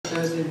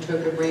President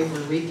took a break. We're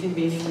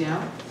reconvening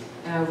now.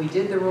 We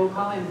did the roll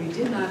call and we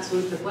did not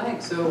salute the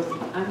flag. So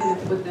I'm going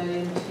to put that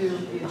into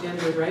the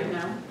agenda right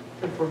now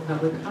for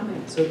public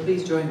comment. So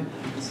please join me.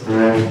 To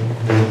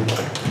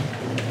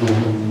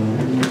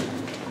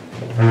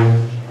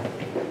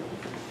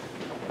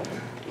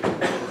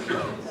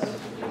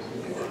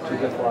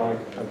the flag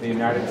of the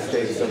United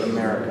States of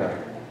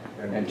America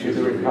and to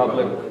the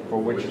republic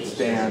for which it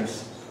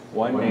stands,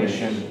 one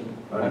nation,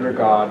 under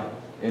God,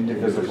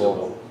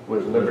 indivisible,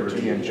 with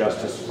liberty and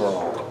justice for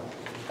all.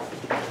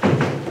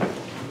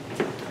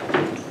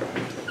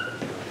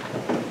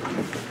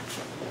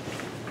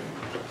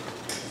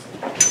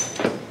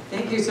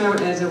 Thank you. So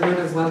as a word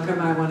of welcome,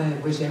 I want to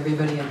wish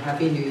everybody a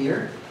Happy New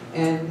Year.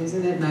 And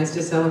isn't it nice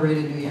to celebrate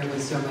a new year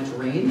with so much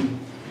rain?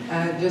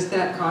 Just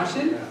that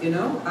caution, you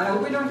know. I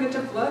hope we don't get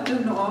to flood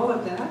and all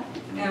of that.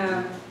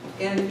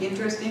 And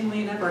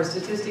interestingly enough, our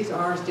statistics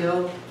are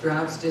still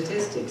drought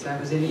statistics. I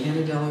was in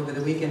Annandale over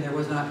the weekend. There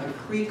was not a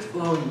creek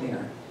flowing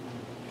there.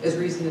 As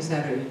recent as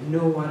Saturday,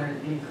 no water in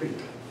any creek.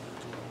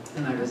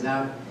 And I was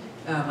out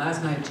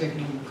last night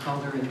checking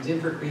Calder and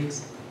Dimper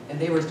creeks, and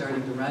they were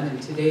starting to run, and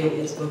today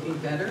it's looking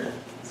better.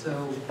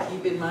 So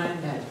keep in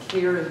mind that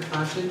care and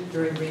caution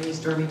during rainy,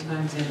 stormy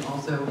times, and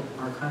also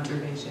our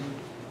conservation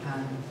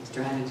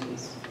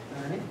strategies.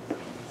 All right.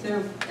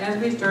 So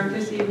as we start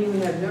this evening,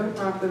 we have no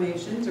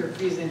proclamations or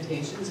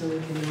presentations, and we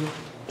can move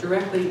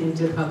directly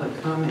into public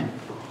comment.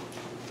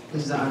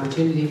 This is an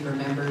opportunity for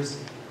members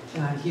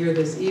here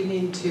this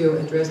evening to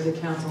address the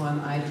council on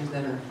items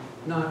that are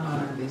not on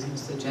our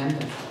business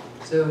agenda.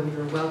 So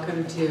you're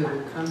welcome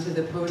to come to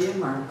the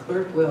podium. Our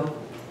clerk will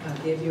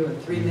give you a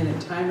 3-minute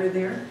timer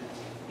there,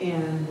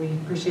 and we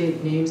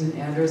appreciate names and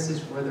addresses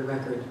for the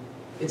record.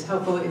 It's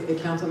helpful if the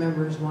council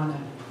members want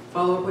to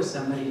follow up with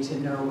somebody to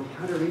know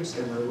how to reach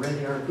them or where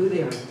they are, who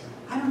they are.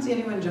 I don't see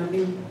anyone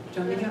jumping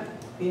up.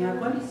 Do you have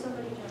one?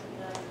 Somebody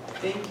jumping up.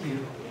 Thank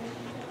you.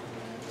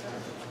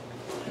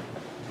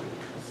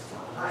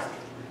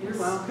 You're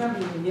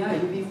welcome. Yeah,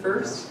 you be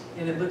first,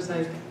 and it looks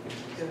like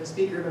you have a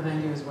speaker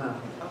behind you as well.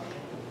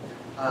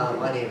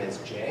 My name is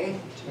Jay.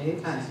 Jay,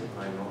 hi. This is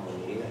my normal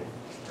meeting.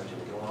 I started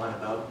to go on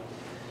about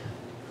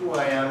who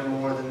I am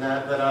more than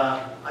that, but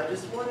I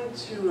just wanted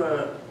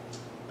to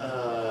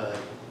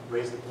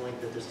raise the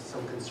point that there's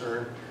some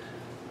concern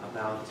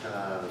about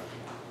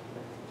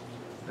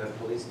the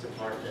police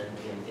department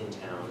in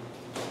town.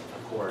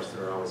 Of course,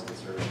 there are always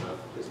concerns about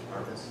police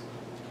departments.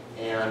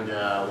 And we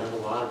have a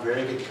lot of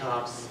very good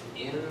cops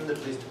in the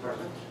police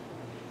department.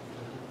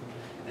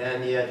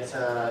 And yet,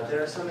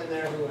 there are some in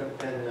there who have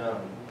been,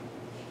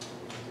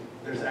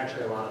 there's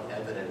actually a lot of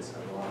evidence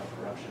of a lot of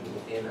corruption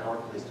within our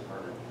police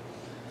department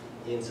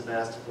in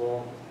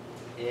Sebastopol.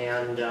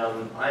 And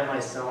I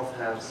myself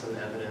have some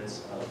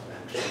evidence of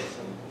actually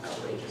some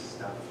outrageous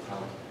stuff,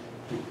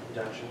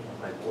 reduction of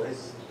my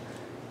voice.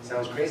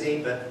 Sounds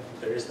crazy, but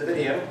there is the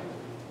video.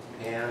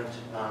 And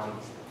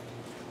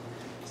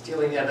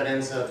stealing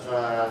evidence of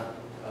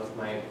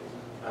my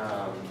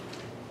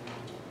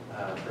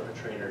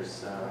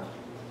perpetrators'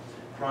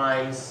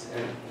 crimes,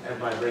 and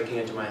by breaking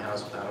into my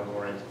house without a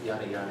warrant,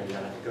 yada, yada,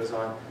 yada. It goes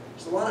on.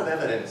 There's a lot of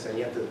evidence, and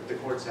yet the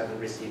courts haven't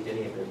received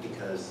any of it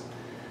because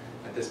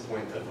at this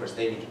point, of course,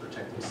 they need to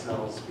protect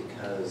themselves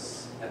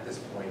because at this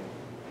point,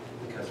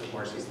 because of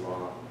Marcy's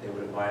law, they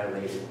would have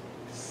violated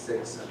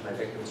 6 of my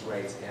victims'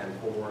 rights and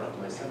 4 of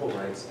my civil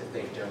rights if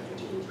they don't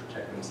continue to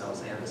protect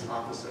themselves and this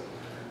officer.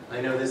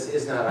 I know this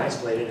is not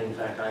isolated. In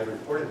fact, I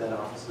reported that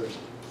officer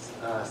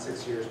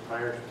 6 years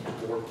prior to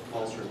 4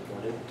 false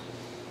reported.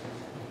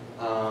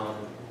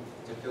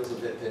 It feels a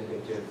bit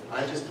vindictive.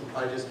 I just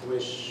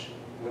wish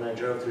when I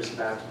drove through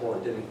Sebastopol,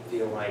 it didn't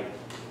feel like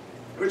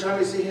every time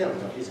we see him.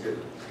 No, he's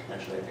good,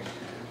 actually. I think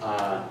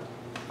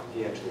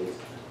he actually is.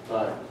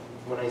 But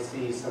when I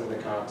see some of the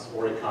cops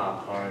or a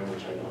cop car in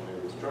which I don't know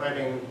who's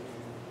driving,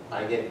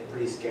 I get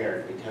pretty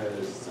scared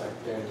because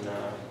I've been.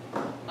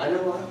 I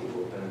know a lot of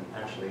people have been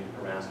actually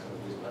harassed and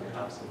abused by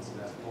cops in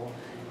Sebastopol,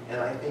 and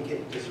I think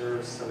it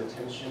deserves some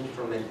attention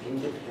from an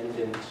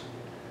independent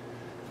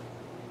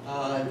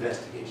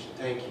investigation.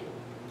 Thank you.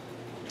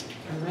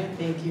 All right,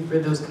 thank you for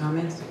those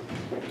comments.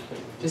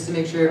 Just to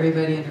make sure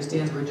everybody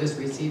understands, we're just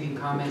receiving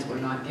comments. We're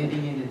not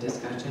getting into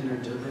discussion or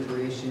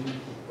deliberation.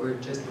 We're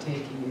just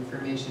taking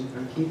information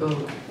from people,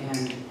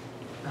 and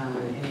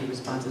any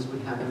responses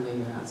would happen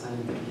later outside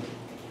of the meeting.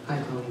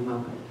 Hi, Colleen,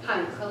 welcome.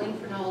 Hi, Colleen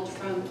Fernald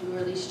from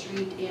Norley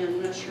Street, and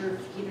I'm not sure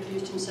if he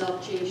introduced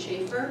himself, Jay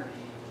Schaefer,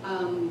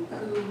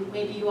 who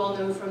maybe you all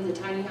know from the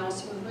tiny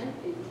house movement.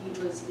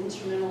 He was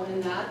instrumental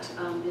in that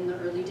in the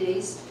early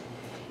days.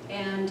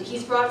 And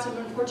he's brought some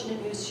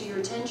unfortunate news to your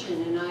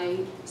attention, and I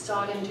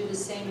saw him do the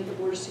same at the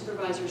Board of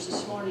Supervisors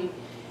this morning.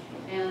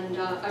 And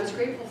I was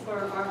grateful for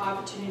our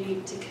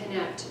opportunity to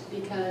connect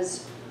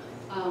because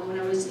when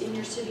I was in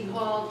your city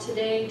hall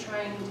today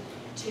trying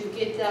to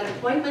get that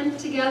appointment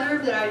together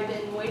that I've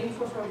been waiting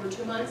for over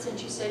 2 months, and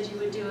you said you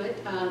would do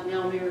it,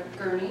 now Mayor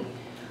Gurney,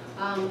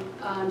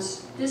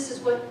 this is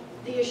what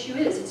the issue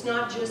is. It's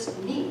not just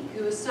me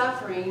who is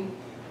suffering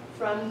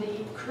from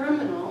the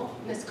criminal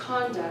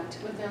misconduct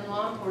within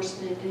law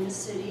enforcement in the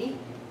city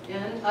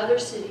and other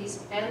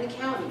cities and the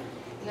county.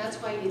 And that's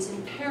why it's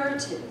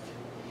imperative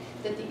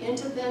that the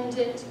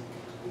independent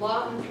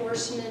law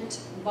enforcement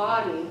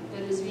body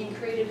that is being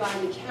created by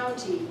the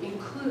county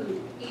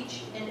include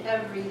each and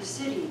every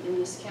city in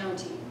this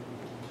county.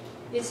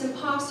 It's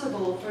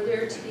impossible for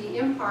there to be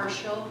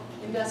impartial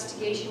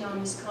investigation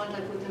on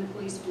misconduct within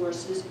police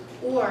forces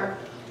or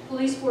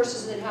police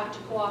forces that have to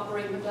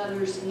cooperate with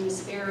others in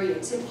this area.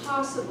 It's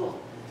impossible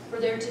for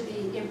there to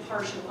be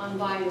impartial,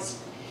 unbiased.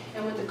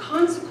 And when the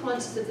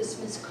consequences of this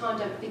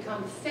misconduct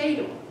become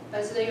fatal,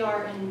 as they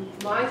are in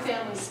my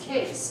family's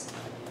case,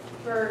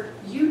 for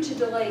you to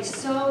delay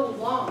so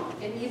long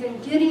in even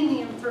getting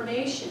the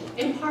information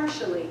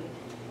impartially,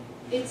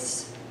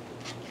 it's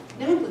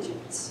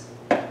negligence.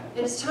 And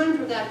it's time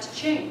for that to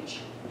change.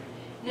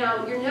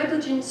 Now, your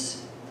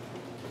negligence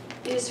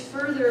is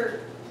further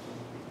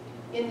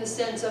in the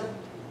sense of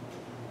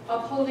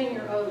upholding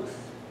your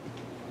oath.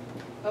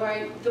 All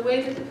right, the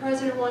way that the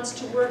president wants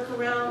to work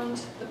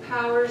around the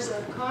powers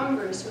of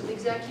Congress with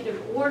executive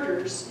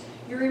orders,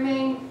 you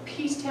remain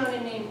Peacetown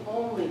in name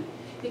only.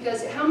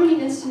 Because how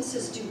many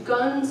instances do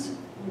guns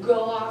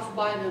go off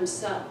by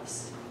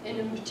themselves, and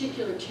in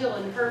particular kill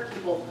and hurt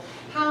people?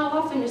 How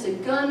often is a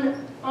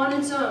gun on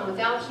its own,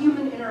 without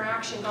human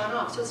interaction, gone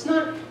off? So it's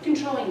not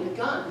controlling the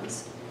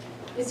guns,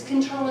 it's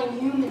controlling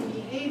human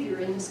behavior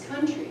in this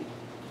country.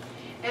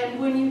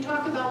 And when you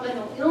talk about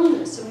mental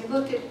illness, and we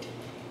look at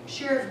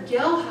Sheriff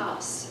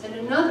Gelhaus and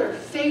another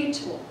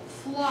fatal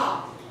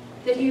flaw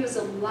that he was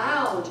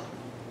allowed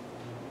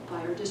by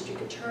our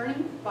district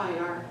attorney, by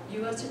our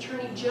U.S.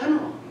 Attorney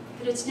General,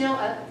 that it's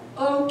now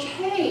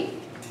okay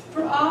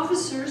for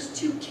officers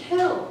to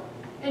kill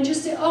and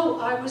just say, oh,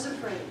 I was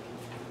afraid.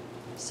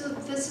 So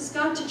this has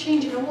got to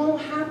change, and it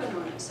won't happen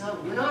on its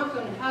own. We're not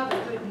going to have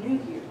a good New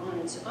Year on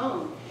its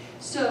own.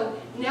 So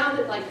now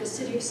that, like, the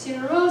city of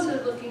Santa Rosa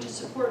is looking to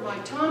support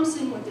Mike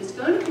Thompson with his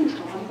gun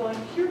control, I'm going,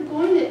 you're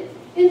going to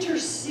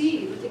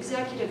intercede with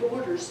executive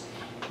orders.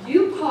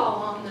 You call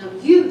on them,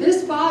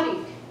 this body,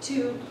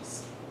 to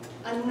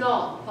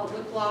annul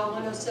Public Law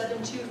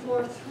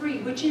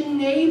 107243, which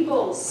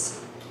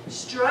enables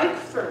strike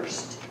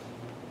first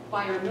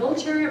by our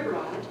military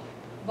abroad,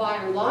 by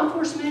our law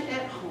enforcement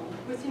at home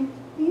with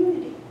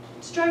immunity.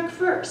 Strike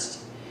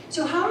first.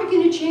 So how are we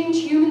going to change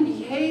human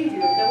behavior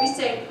that we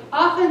say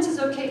offense is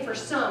okay for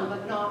some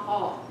but not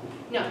all?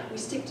 No, we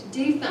stick to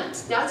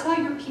defense. That's why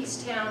you're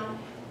Peacetown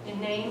in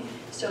name.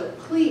 So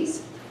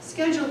please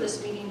schedule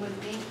this meeting with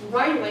me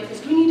right away,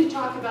 because we need to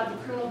talk about the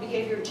criminal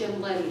behavior of Jim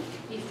Letty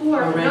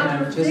before All right,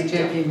 another I'm just victim.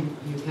 checking,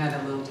 you've had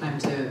a little time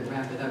to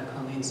wrap it up,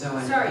 Colleen, so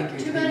I Sorry, think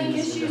too you're many 3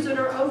 minutes issues ago. that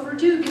are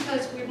overdue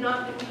because we've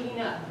not been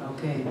meeting up.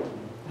 Okay,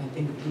 I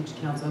think each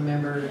council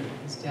member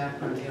and staff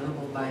are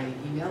available by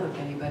email if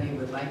anybody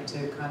would like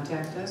to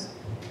contact us,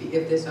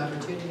 if this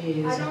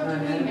opportunity is I don't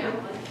do available. email,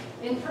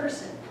 in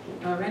person.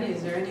 Alrighty,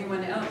 is there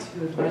anyone else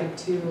who would like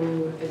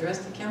to address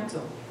the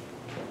council?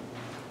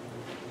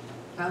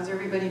 How's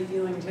everybody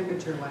feeling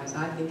temperature-wise?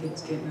 I think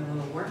it's getting a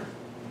little warm.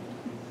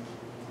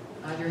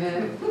 On your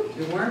head?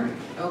 Too warm?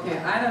 Okay,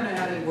 I don't know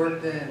how to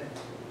work the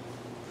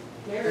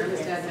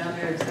thermostat down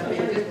there, except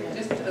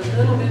just a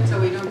little bit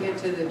so we don't get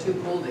to the too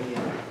cold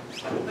again.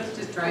 Let's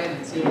just try it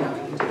and see how we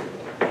can do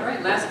it. All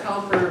right, last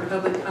call for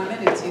public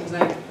comment. It seems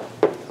like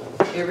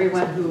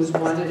everyone who's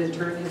wanted a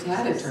turn has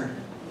had a turn.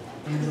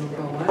 And we'll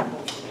go on.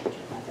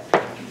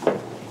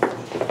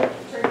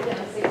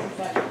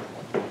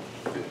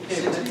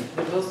 Okay,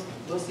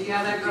 we'll see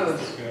how that goes.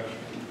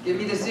 Give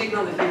me the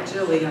signal if you're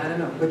chilly. I don't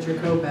know, put your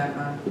coat back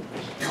on.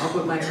 I'll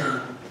put my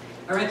coat on.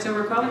 All right, so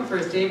we're calling for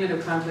a statement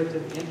of conflict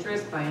of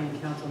interest by any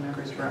council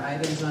members for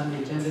items on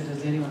the agenda.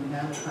 Does anyone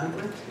have a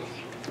conflict?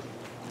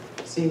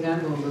 Seeing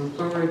none, we'll move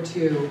forward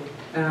to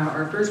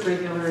our first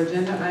regular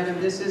agenda item.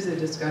 This is a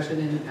discussion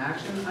and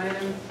action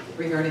item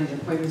regarding the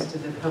appointments to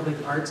the Public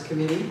Arts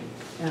Committee.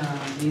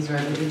 These are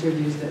the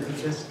interviews that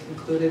we just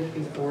concluded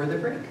before the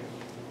break.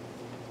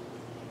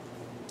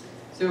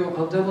 So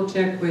I'll double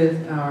check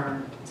with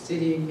our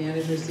city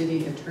manager,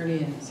 city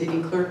attorney, and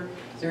city clerk.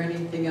 Is there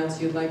anything else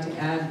you'd like to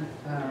add,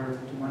 or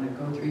do you want to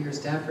go through your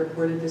staff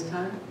report at this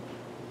time?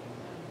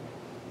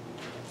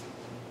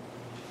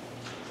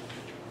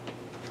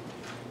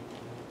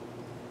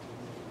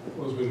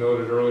 Well, as we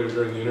noted earlier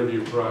during the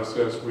interview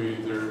process,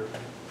 there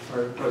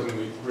are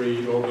presently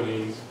 3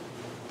 openings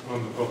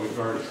on the Public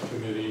Arts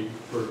Committee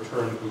for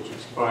terms which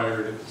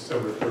expired at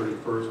December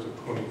 31st of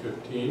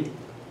 2015.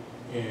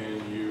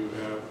 And you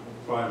have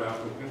 5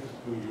 applicants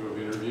who you have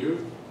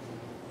interviewed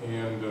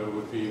and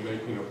would be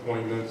making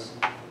appointments.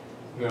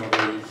 Now,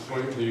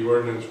 the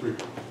ordinance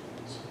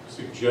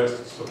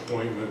suggests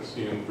appointments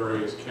in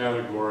various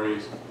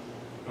categories,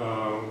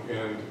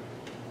 and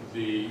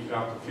the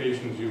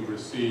applications you've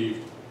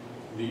received,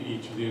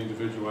 each of the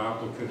individual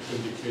applicants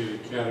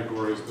indicated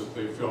categories that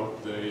they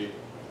felt they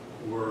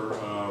were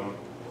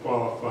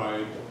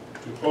qualified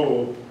to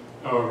hold.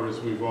 However,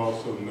 as we've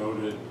also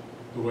noted,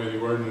 the way the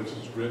ordinance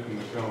is written,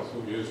 the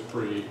council is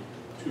free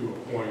to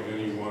appoint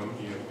anyone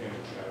in any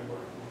category.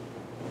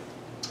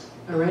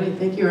 Alrighty,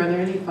 thank you. Are there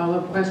any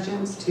follow-up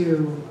questions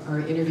to our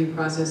interview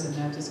process and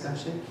that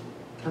discussion?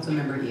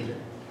 Councilmember Eder.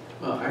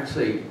 Well,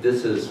 actually,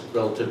 this is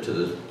relative to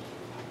the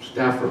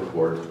staff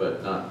report,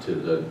 but not to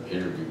the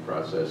interview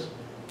process.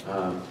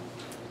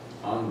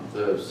 On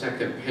the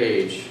second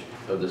page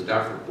of the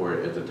staff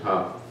report, at the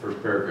top,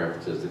 first paragraph,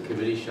 it says, "The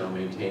committee shall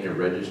maintain a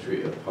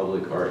registry of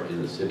public art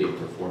in the city and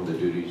perform the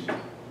duties."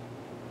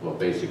 Well,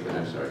 basically,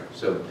 I'm sorry.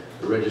 So,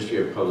 the registry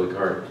of public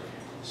art.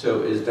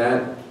 So is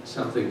that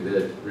something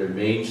that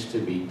remains to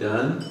be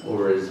done,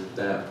 or is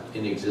that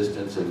in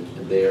existence and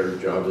their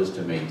job is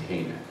to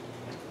maintain it?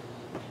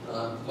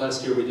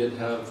 Last year we did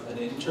have an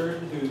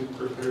intern who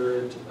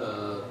prepared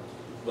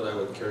what I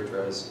would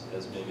characterize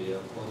as maybe a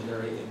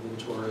preliminary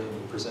inventory, and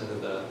we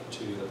presented that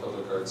to the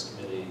Public Arts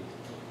Committee,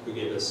 who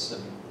gave us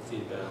some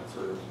feedback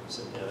for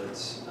some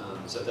edits.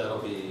 So that'll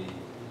be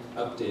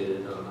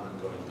updated on an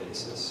ongoing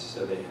basis.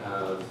 So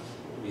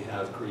we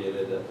have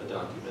created a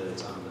document.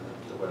 It's on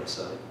the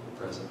website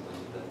presently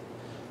that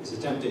is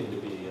attempting to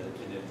be an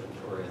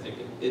inventory. I think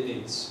it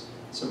needs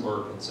some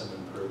work and some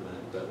improvement,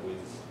 but we've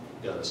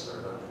got to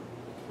start on it.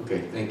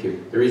 Okay, thank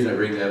you. The reason I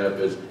bring that up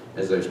is,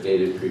 as I've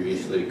stated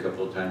previously a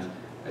couple of times,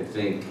 I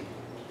think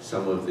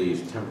some of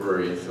these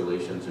temporary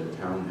installations in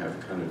town have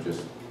kind of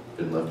just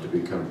been left to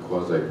become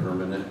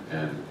quasi-permanent,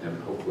 and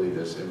hopefully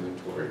this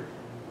inventory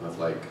of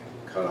like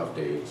cutoff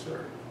dates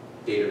or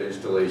date of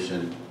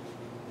installation,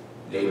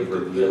 date of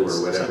review,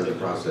 or whatever the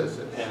process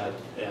is. Add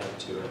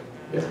to it.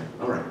 Yeah,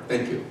 all right,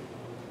 thank you.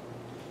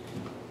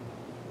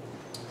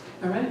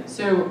 All right,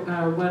 so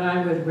what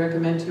I would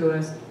recommend to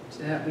us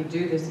that we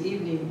do this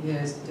evening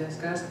is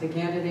discuss the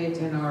candidates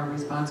and our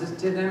responses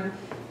to them,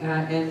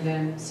 and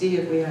then see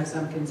if we have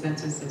some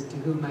consensus as to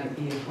who might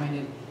be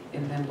appointed,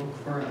 and then look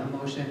for a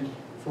motion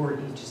for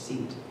each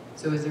seat.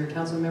 So is there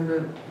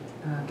Councilmember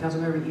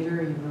Eder,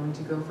 are you willing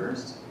to go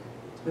first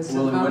with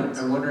some Well, comments?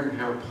 I'm wondering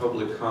how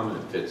public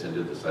comment fits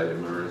into this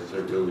item, or is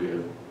there really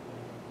a,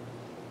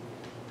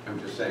 I'm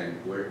just saying,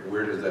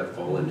 where does that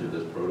fall into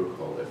this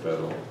protocol, if at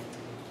all?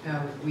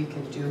 We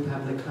can do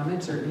public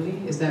comment,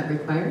 certainly. Is that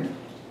required?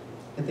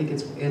 I think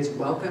it's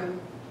welcome.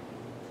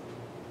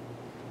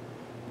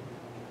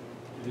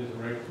 It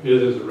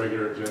is a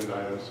regular agenda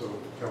item, so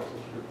council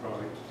should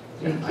probably.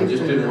 Thank I you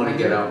just for didn't the want to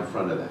get reminder. out in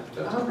front of that.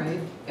 That's All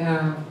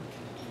right.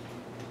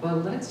 Well,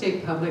 let's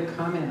take public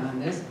comment on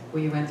this.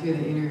 We went through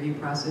the interview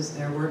process.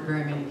 There weren't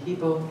very many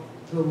people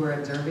who were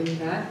observing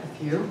that, a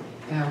few.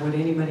 Would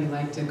anybody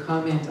like to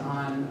comment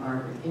on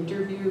our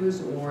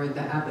interviews or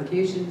the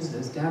applications,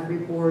 the staff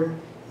report,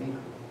 make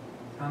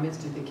comments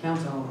to the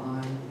council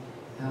on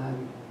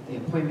the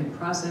appointment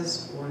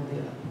process or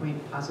the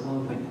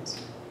possible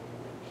appointments?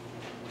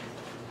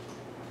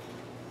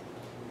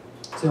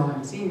 So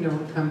I'm seeing no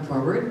one come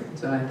forward,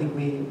 so I think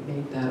we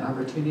made that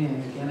opportunity,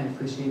 and again, I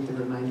appreciate the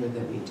reminder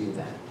that we do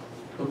that.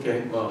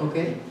 okay, well,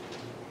 Okay?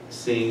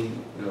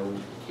 seeing no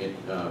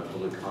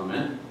public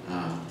comment,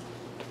 are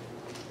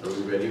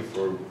we ready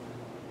for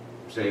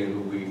saying who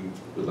we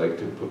would like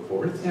to put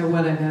forth? And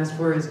what I've asked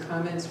for is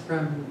comments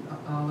from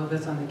all of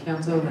us on the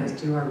council as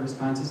to our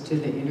responses to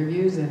the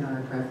interviews and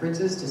our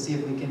preferences, to see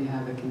if we can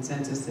have a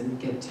consensus and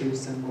get to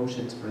some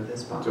motions for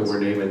this box. So we're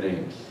naming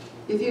names.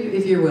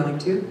 If you're willing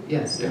to,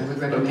 yes, I Yeah, would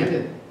recommend okay.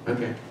 it.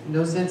 Okay.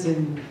 No sense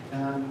in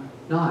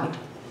not.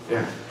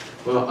 Yeah,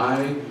 well,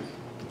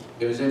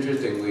 it was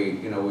interesting,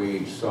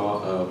 we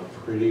saw a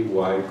pretty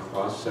wide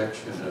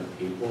cross-section of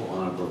people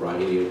on a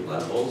variety of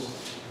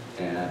levels,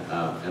 and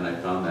I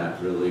found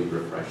that really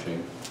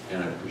refreshing,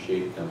 and I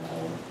appreciate them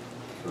all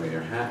throwing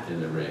their hat in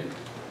the ring.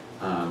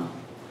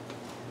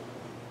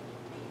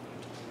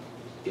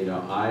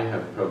 I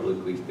have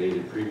publicly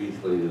stated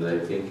previously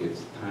that I think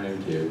it's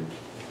time to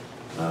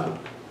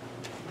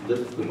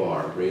lift the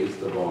bar, raise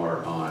the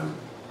bar on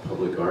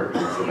public art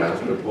in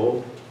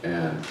Sebastopol,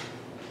 and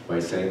by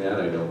saying that,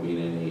 I don't mean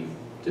any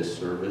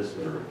disservice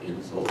or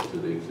insult to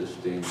the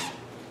existing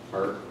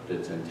art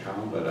that's in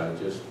town, but I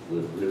just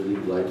would really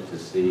like to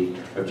see,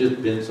 I've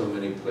just been so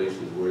many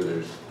places where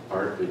there's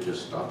art that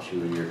just stops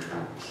you in your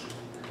tracks,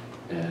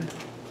 and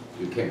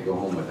you can't go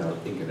home without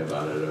thinking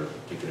about it or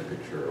taking a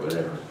picture or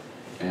whatever.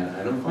 And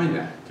I don't find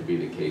that to be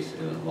the case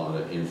in a lot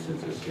of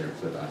instances here in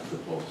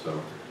Sebastopol, so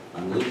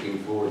I'm looking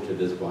forward to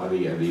this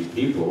body and these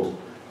people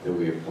that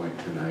we appoint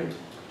tonight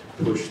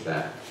to push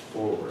that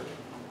forward.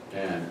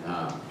 And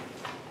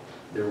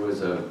there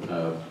was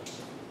a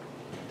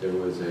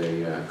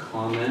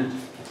comment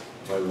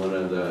by one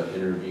of the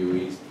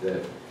interviewees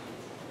that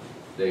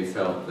they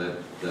felt that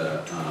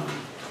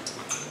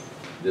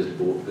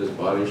this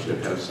body should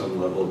have some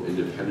level of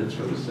independence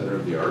from the Center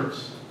of the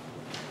Arts,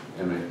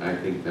 and I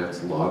think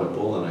that's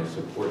laudable, and I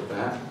support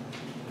that.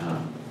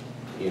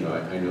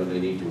 I know they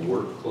need to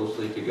work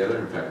closely together.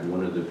 In fact,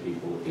 one of the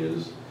people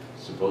is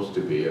supposed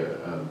to be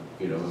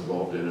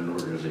involved in an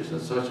organization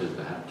such as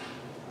that.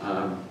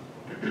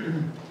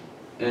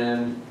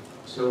 And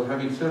so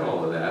having said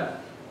all of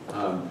that,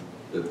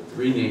 the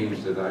three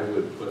names that I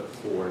would put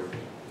forth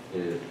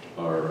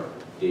are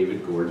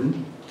David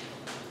Gordon,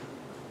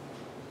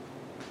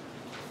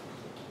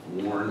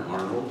 Warren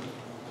Arnold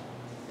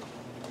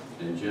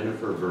and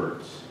Jennifer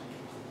Burtz.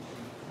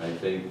 I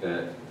think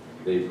that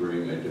they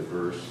bring a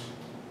diverse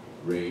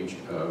range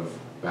of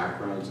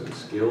backgrounds and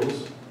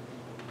skills,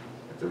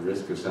 at the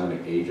risk of sounding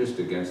ageist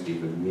against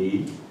even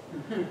me,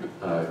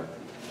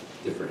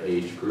 different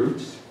age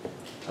groups,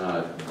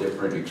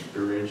 different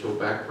experiential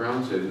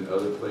backgrounds in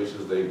other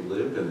places they've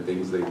lived and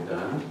things they've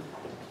done.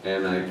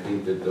 And I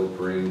think that they'll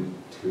bring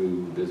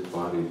to this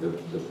body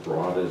the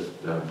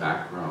broadest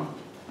background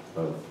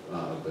of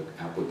the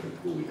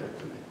applicant pool we have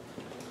tonight.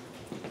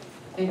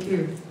 Thank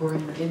you for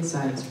your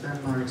insights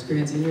from our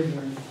experience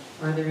interviewing.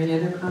 Are there any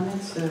other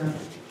comments?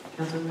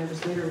 Councilmember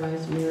Slater,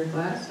 Vice Mayor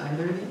Glass,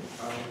 either of you?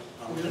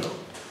 No?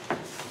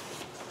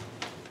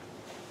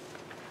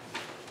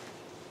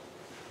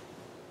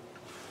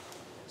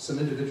 Some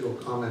individual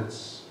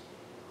comments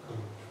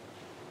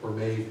were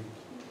made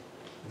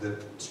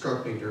that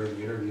struck me during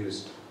the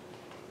interviews.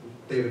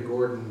 David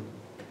Gordon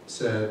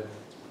said,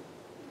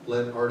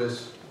 let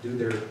artists do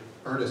their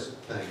artist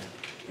thing.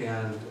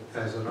 And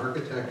as an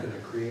architect and a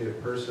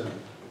creative person,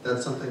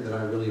 that's something that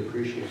I really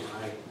appreciate.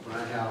 When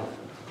I have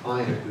a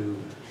client who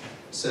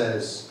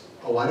says,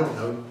 oh, I don't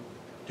know,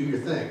 do your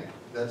thing.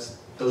 Those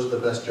are the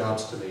best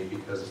jobs to me,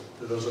 because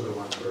those are the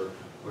ones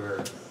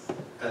where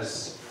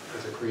as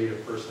a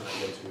creative person,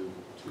 I get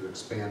to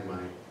expand my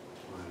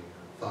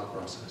thought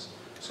process.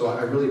 So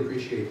I really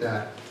appreciate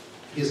that.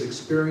 His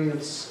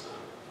experience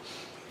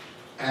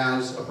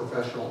as a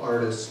professional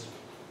artist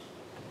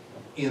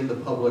in the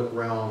public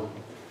realm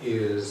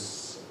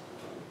is,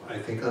 I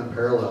think,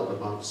 unparalleled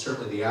among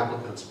certainly the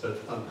applicants, but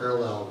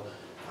unparalleled,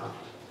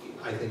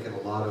 I think, in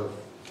a lot of,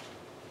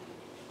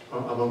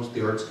 amongst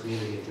the arts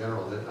community in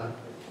general.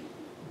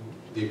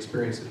 The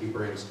experience that he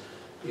brings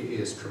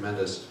is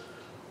tremendous.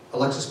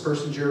 Alexis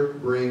Persinger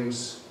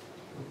brings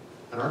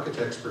an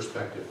architect's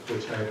perspective,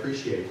 which I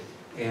appreciate.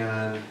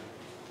 And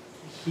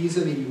he's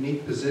in a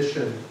unique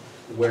position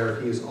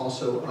where he is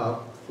also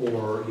up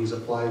for, he's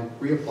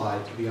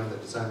reapplied to be on the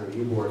design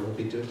review board. We'll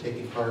be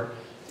taking part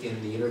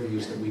in the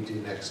interviews that we do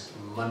next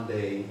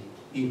Monday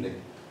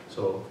evening.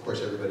 So of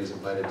course everybody's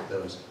invited to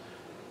those.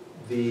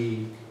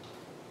 The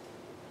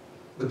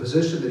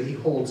position that he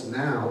holds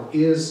now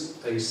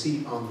is a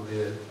seat on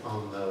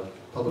the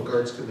Public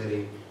Arts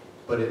Committee,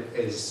 but it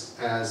is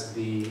as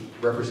the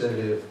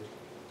representative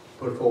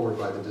put forward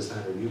by the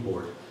Design Review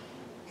Board.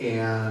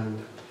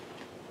 And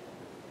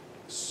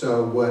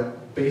so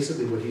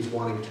basically what he's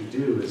wanting to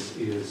do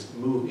is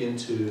move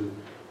into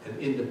an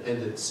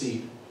independent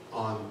seat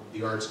on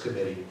the Arts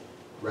Committee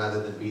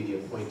rather than be the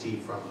appointee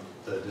from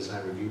the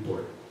Design Review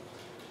Board.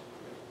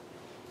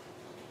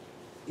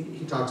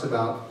 He talks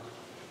about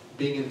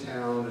being in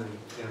town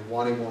and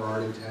wanting more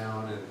art in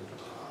town, and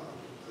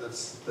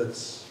that's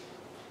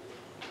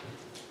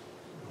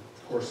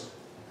of course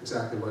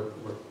exactly what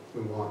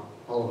we want,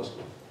 all of us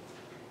want.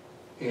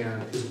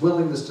 And his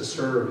willingness to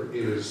serve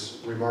is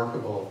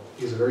remarkable.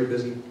 He's a very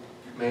busy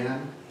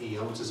man. He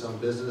owns his own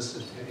business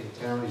in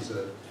town. He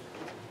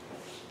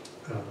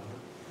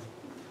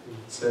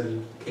said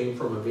he came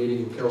from a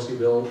meeting in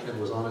Kelseyville and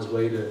was on his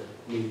way to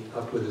meet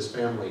up with his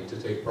family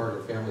to take part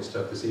in family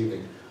stuff this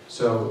evening.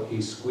 So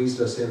he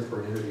squeezed us in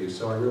for an interview.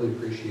 So I really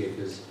appreciate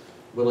his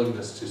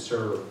willingness to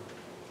serve.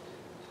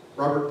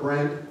 Robert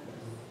Brandt,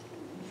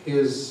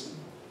 his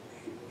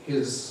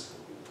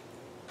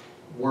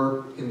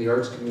work in the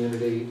arts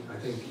community, I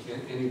think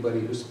anybody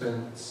who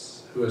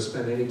has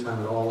spent any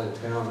time at all in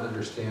town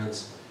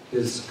understands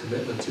his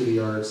commitment to the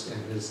arts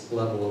and his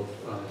level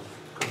of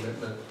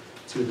commitment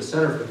to the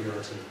Center for the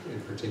Arts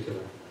in particular.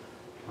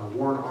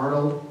 Warren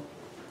Arnold,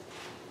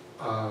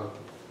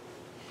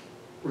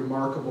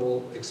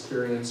 remarkable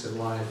experience in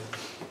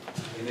life,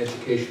 in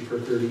education for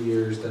 30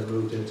 years, then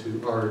moved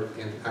into art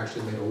and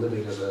actually made a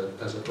living as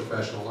a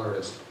professional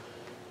artist.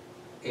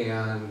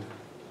 And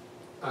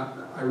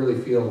I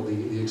really feel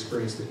the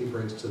experience that he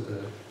brings to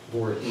the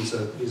board. He's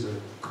a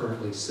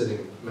currently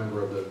sitting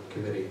member of the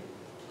committee,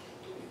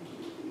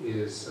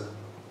 is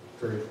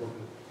very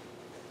important.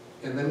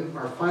 And then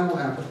our final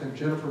applicant,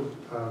 Jennifer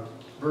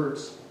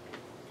Burtz.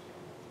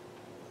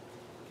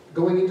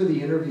 Going into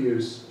the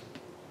interviews,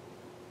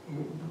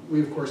 we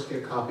of course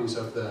get copies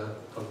of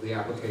the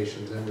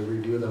applications and we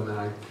review them,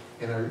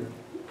 and I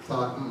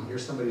thought,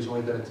 here's somebody who's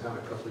only been in town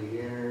a couple of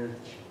years,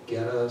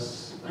 get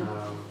us,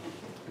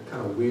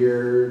 kind of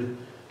weird,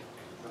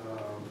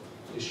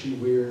 is she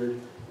weird?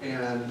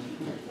 And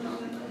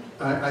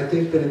I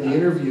think that in the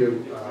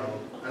interview,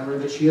 I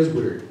learned that she is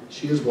weird.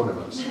 She is one of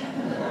us.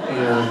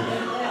 And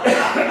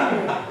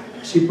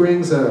she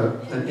brings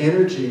an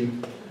energy,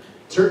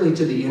 certainly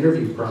to the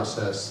interview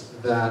process,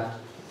 that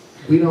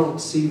we don't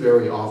see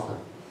very often.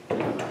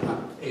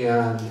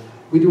 And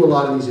we do a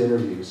lot of these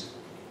interviews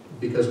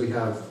because we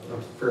have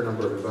a fair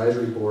number of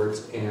advisory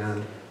boards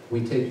and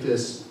we take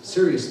this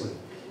seriously.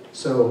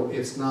 So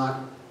it's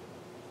not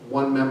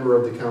one member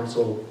of the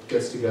council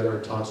gets together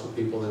and talks with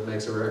people and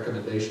makes a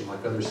recommendation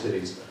like other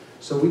cities.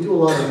 So we do a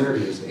lot of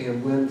interviews,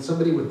 and when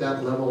somebody with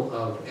that level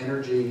of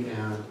energy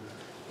and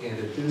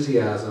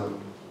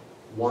enthusiasm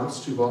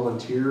wants to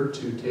volunteer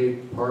to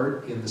take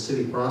part in the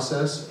city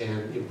process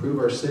and improve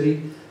our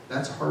city,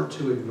 that's hard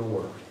to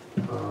ignore.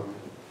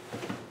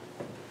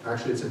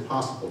 Actually, it's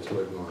impossible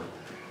to ignore.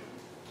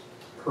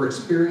 Her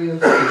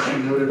experience, as she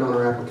noted on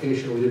her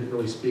application, we didn't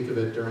really speak of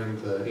it during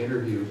the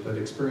interview, but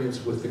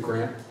experience with the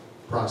grant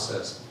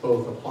process,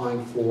 both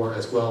applying for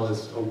as well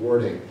as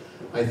awarding.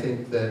 I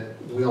think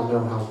that we all know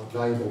how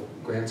valuable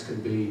grants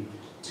can be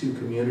to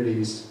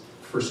communities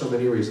for so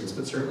many reasons,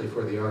 but certainly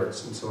for the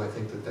arts. And so I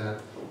think that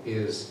that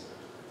is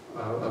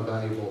a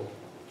valuable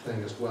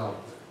thing as well.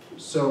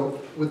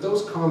 So with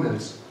those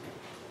comments,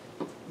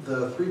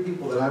 the three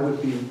people that I would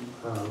be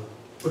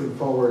putting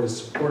forward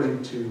as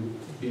supporting to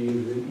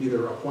be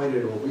either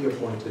appointed or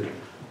reappointed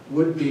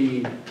would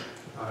be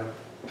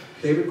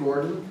David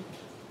Gordon,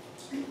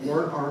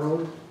 Warren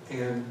Arnold,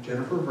 and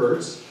Jennifer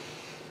Virts.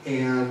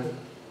 And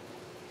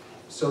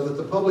so that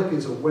the public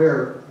is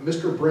aware,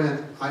 Mr.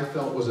 Brent, I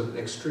felt, was an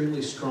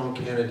extremely strong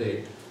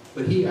candidate,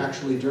 but he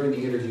actually, during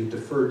the interview,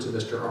 deferred to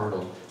Mr.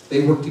 Arnold.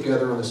 They work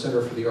together on the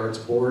Center for the Arts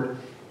Board,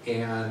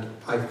 and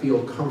I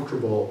feel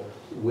comfortable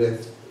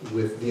with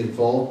the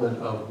involvement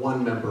of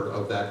one member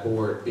of that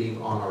board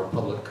being on our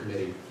public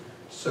committee.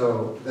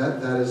 So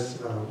that is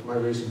my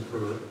reason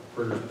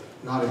for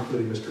not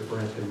including Mr.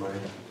 Brent in my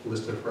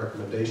list of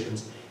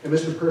recommendations. And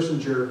Mr.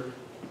 Persinger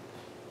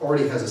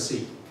already has a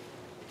seat.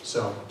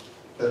 So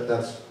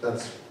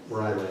that's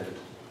where I landed.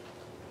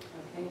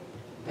 Okay,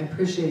 I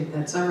appreciate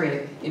that summary.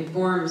 It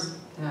informs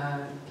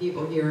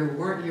people here who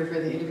weren't here for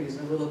the interviews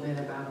a little bit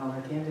about all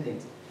our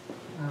candidates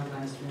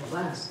last year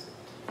last.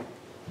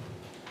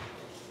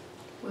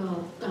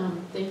 Well,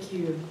 thank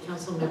you,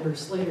 Councilmember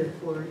Slater,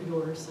 for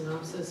your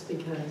synopsis,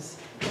 because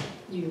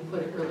you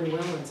put it really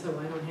well, and so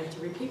I don't have to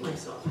repeat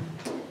myself.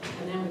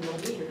 And then we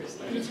won't be here as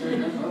late.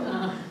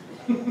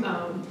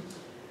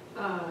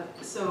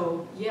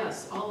 So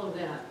yes, all of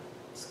that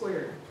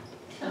squared.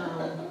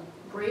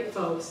 Great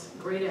folks,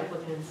 great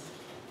applicants.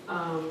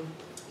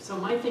 So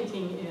my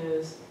thinking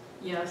is,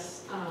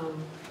 yes,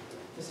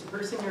 Mr.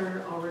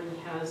 Persinger already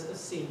has a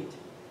seat.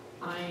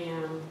 I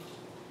am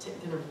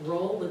going to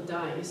roll the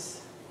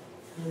dice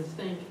and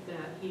think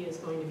that he is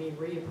going to be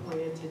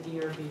reappointed to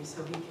DRB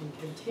so he can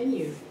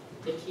continue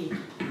to keep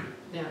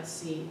that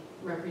seat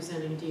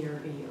representing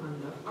DRB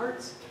on the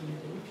Arts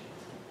Committee.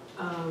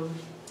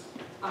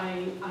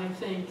 I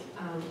think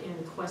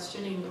in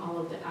questioning all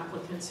of the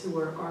applicants who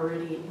are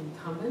already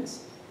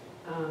incumbents,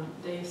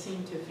 they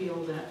seem to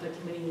feel that the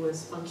committee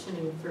was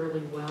functioning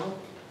fairly well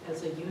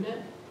as a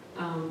unit.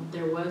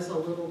 There was a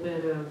little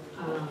bit of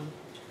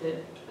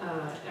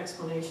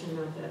explanation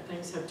of that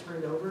things have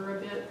turned over a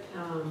bit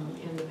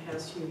in the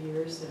past few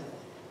years, that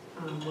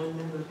one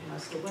member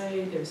passed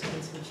away, there's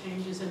been some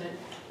changes in it,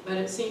 but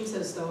it seems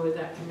as though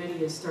that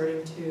committee is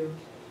starting to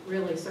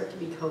really start to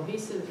be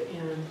cohesive,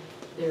 and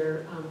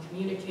they're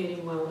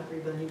communicating well,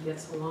 everybody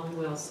gets along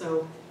well.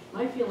 So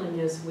my feeling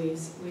is we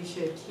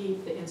should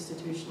keep the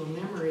institutional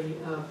memory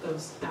of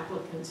those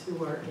applicants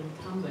who are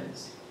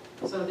incumbents.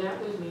 So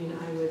that would mean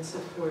I would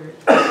support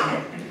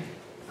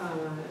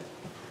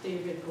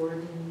David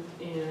Gordon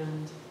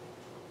and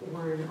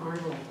Warren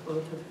Arnold,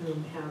 both of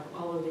whom have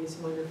all of these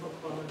wonderful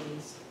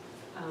qualities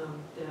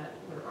that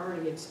were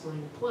already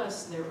explained,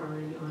 plus they're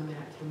already on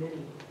that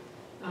committee.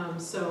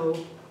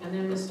 And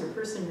then Mr.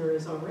 Persinger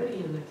is already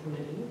in the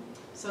committee.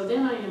 So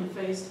then I am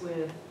faced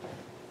with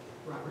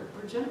Robert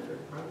or Jennifer.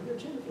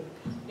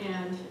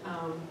 And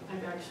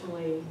I've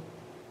actually,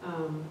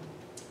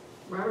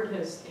 Robert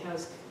has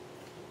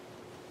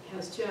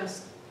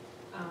just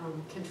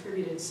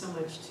contributed so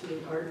much to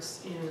the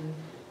arts in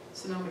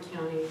Sonoma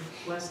County,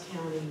 West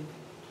County,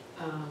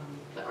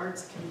 the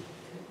Arts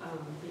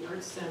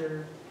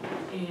Center,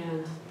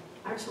 and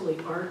actually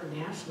art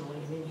nationally.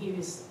 I mean, he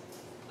was,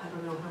 I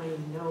don't know how many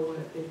know what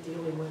a big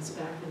deal he was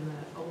back in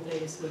the old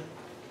days with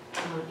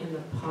in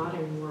the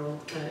potting world,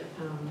 but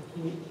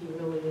he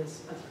really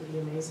is a pretty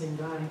amazing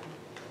guy.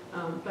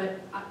 But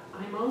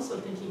I'm also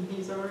thinking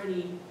he's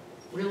already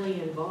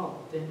really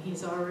involved, and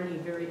he's already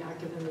very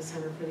active in the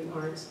Center for the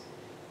Arts.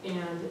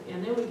 And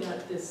then we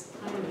got this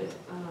kind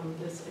of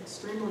this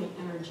extremely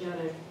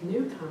energetic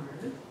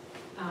newcomer,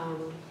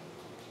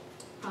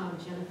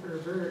 Jennifer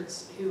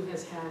Virts, who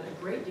has had a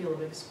great deal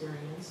of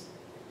experience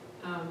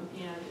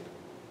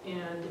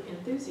and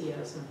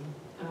enthusiasm,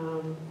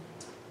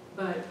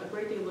 but a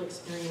great deal of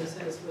experience,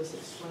 as was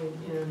explained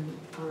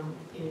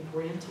in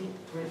grant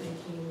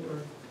making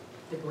or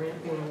the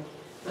grant world,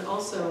 but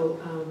also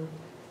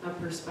a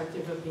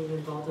perspective of being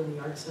involved in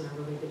the arts in a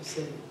really big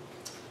city.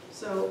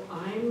 So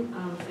I'm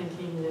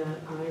thinking that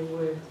I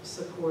would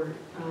support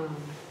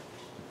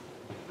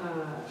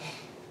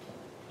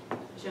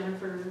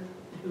Jennifer,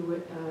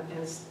 who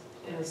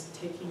as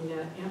taking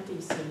that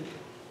empty seat,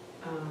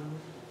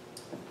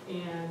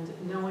 and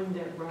knowing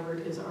that Robert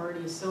is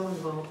already so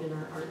involved in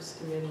our arts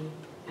committee,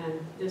 and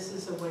this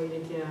is a way to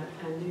get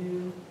a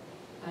new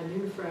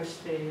fresh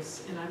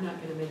face. And I'm not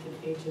going to make an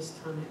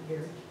ageist comment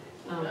here,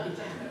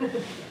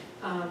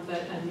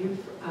 But a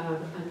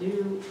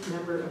new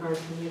member of our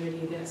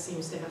community that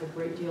seems to have a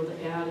great deal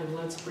to add, and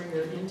let's bring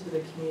her into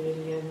the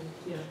community and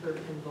get her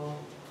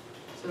involved.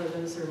 So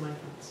those are my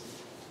thoughts.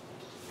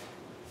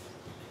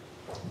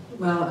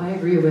 Well, I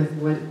agree with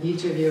what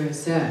each of you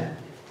has said,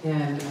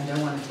 and I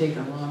don't want to take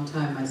a long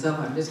time myself.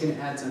 I'm just going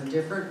to add some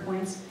different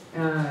points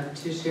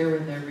to share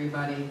with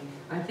everybody.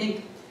 I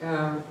think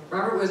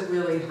Robert was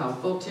really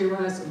helpful to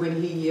us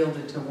when he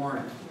yielded to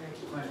Warren.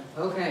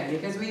 Okay,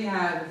 because we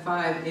had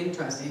 5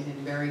 interesting and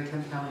very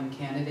compelling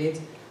candidates.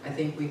 I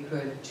think we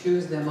could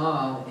choose them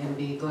all and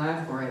be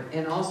glad for it.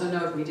 And also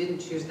know if we didn't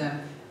choose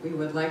them, we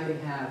would likely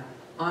have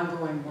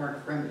ongoing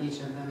work from each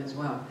of them as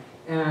well.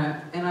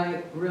 And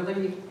I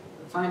really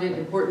find it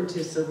important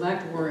to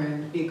select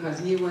Warren because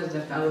he was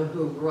the fellow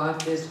who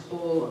brought this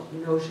whole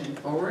notion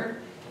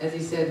forward. As he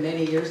said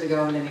many years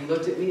ago, and then he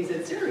looked at me and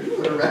said, Sarah, you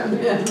were around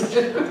then.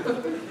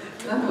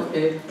 Oh,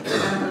 okay.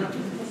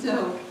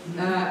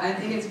 I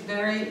think it's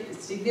very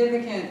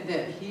significant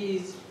that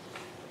he's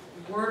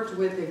worked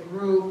with the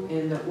group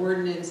in the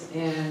ordinance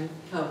and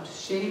helped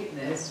shape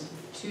this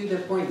to the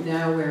point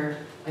now where,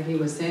 like he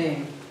was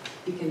saying,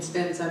 he can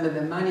spend some of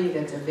the money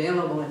that's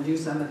available and do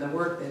some of the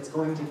work that's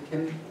going to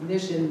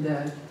commission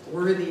the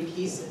worthy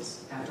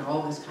pieces after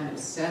all this kind of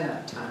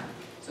setup time.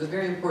 So it's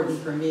very important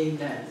for me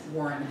that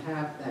Warren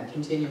have that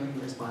continuing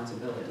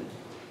responsibility.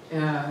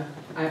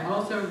 I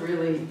also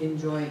really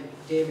enjoyed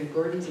David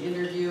Gordon's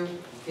interview.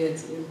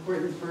 It's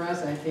important for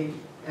us, I think,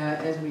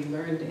 as we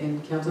learned,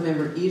 and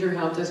Councilmember Eater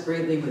helped us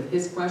greatly with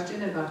his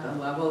question about the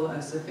level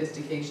of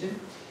sophistication.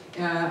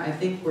 I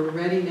think we're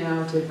ready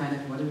now to kind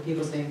of, what do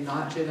people say,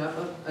 notch it up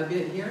a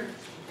bit here,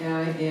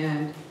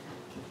 and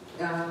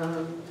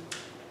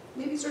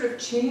maybe sort of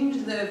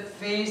change the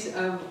face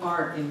of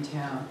art in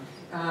town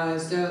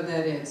so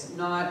that it's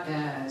not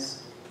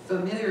as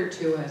familiar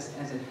to us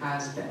as it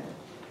has been.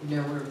 You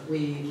know,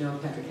 we know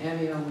Patrick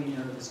Amiel, we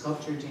know the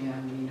Sculpture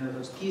Jam, we know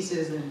those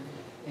pieces,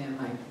 and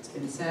like it's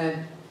been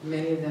said,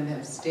 many of them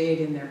have stayed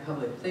in their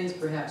public place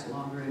perhaps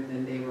longer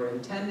than they were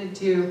intended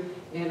to,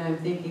 and I'm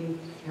thinking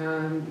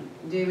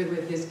David,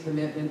 with his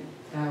commitment,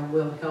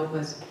 will help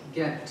us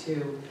get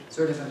to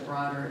sort of a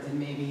broader and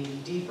maybe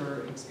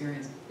deeper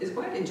experience. It's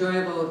quite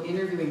enjoyable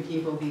interviewing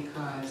people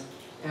because,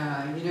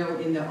 you know,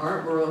 in the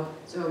art world,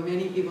 so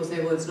many people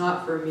say, well, it's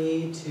not for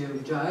me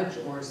to judge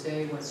or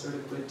say what's sort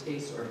of good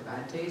taste or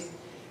bad taste,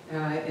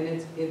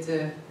 and it's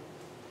a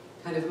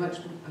kind of much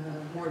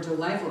more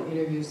delightful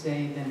interview,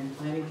 say, than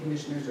planning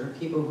commissioners or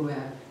people who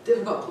have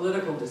difficult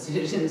political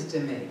decisions to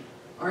make.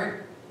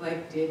 Art,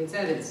 like David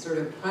said, it's sort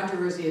of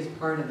controversy is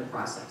part of the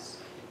process.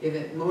 If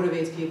it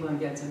motivates people and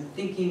gets them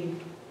thinking,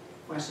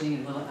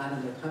 questioning, a little out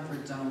of their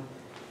comfort zone,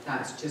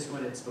 that's just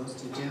what it's supposed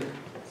to do.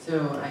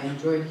 So I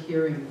enjoyed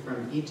hearing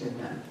from each of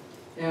them.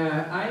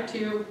 I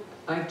too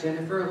like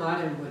Jennifer a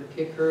lot and would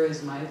pick her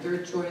as my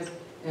third choice.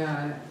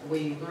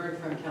 We learned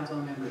from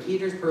Councilmember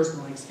Eater's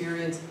personal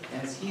experience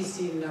as he's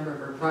seen a number of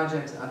her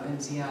projects up in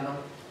Seattle.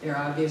 They're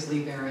obviously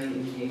very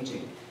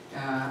engaging.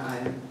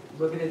 I'm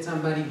looking at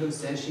somebody who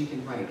says she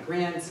can write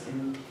grants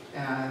and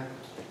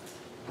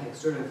like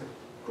sort of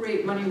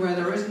create money where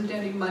there isn't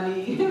any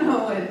money, you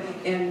know,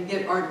 and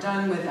get art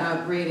done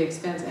without great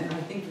expense. And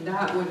I think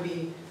that would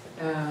be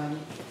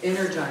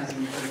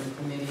energizing for the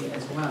committee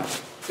as well.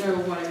 So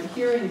what I'm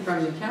hearing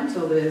from the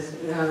council is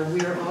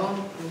we are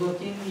all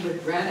looking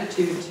with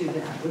gratitude to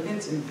the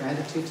applicants and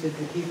gratitude to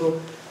the people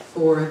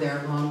for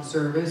their long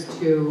service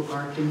to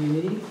our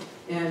community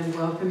and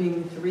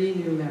welcoming 3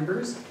 new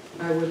members.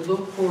 I would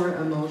look for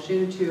a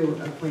motion to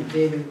appoint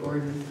David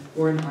Gordon,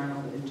 Warren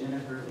Arnold, and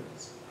Jennifer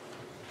Lees.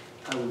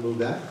 I will move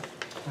that.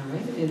 All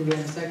right, and do we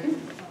have a second?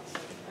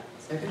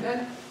 Second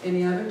that.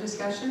 Any other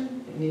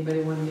discussion?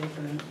 Anybody want to make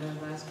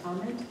a last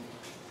comment?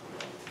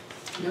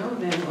 No?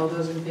 Then all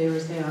those in favor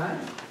say aye.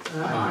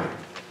 Aye.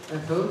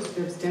 Opposed,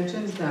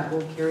 abstentions, that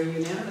will carry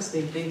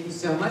unanimously. Thank you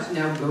so much.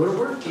 Now go to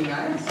work, you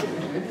guys.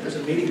 There's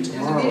a meeting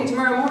tomorrow. There's a meeting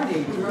tomorrow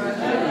morning. Tomorrow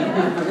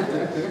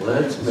afternoon.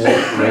 Let's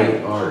make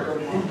great art.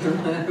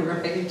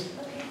 Right.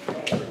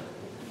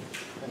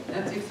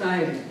 That's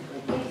exciting.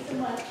 Thanks so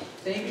much.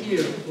 Thank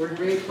you. We're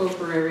grateful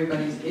for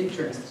everybody's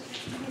interest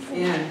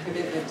and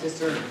commitment to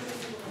serve.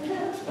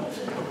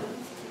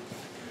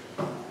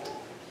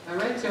 All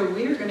right, so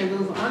we are going to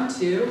move on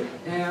to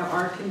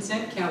our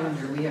consent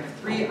calendar. We have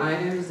 3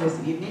 items this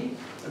evening.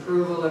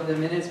 Approval of the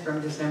minutes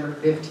from December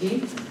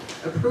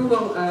 15th.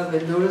 Approval of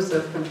a notice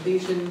of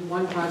completion.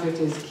 One project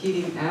is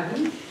Keating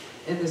Avenue,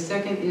 and the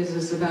second is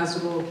the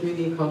Sebastopol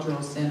Community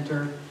Cultural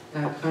Center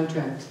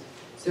contract.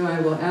 So I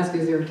will ask,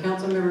 is there a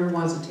council member who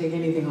wants to take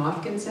anything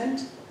off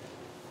consent?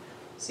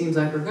 Seems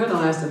like we're good.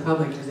 I'll ask the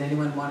public, does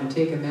anyone want to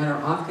take a matter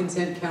off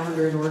consent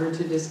calendar in order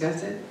to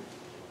discuss it?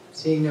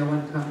 Seeing no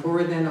one come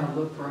forward, then I'll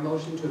look for a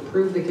motion to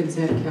approve the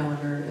consent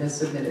calendar as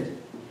submitted.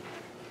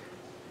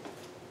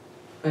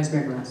 Vice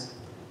Mayor Glass.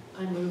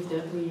 I move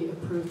that we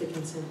approve the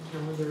consent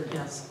calendar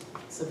as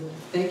submitted.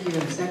 Thank you,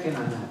 and a second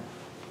on that.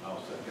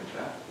 I'll second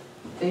that.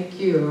 Thank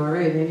you. All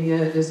right, any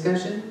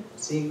discussion?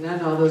 Seeing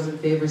none, all those in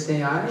favor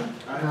say aye.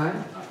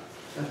 Aye.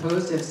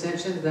 Opposed,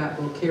 abstentions, that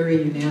will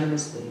carry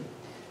unanimously.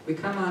 We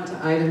come on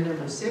to item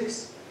number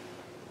 6.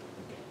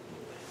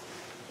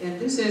 And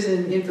this is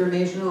an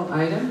informational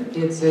item.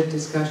 It's a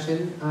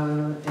discussion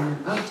and an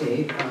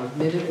update of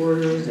minute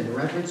orders and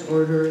reference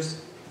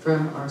orders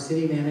from our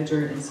city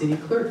manager and city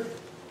clerk.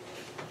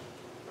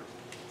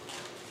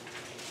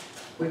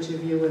 Which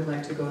of you would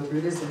like to go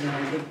through this? And then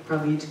I think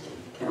probably each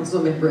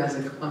council member has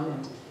a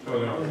comment. Oh,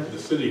 no, the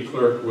city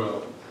clerk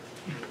will.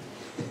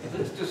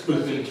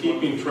 Who's been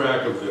keeping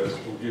track of this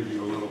will give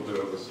you a little bit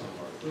of a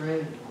summary.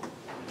 Right.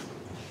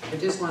 I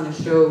just want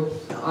to show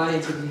the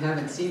audience, if you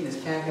haven't seen this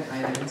packet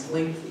item, it's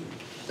lengthy,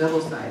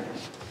 double-sided,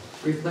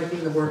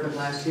 reflecting the work of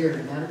last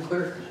year. Madam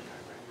Clerk?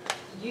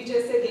 You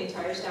just said the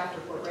entire staff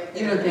report right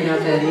You there. don't think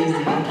I'm that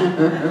easy.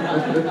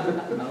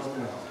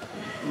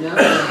 No?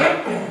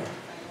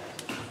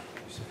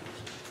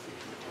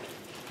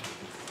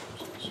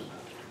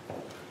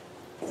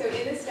 So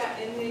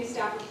in the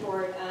staff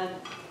report,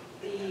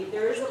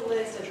 there is a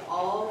list of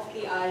all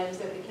the items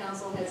that the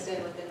council has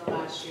done within the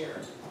last year.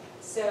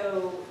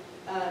 So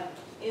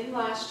in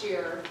last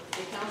year,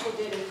 the council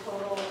did a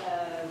total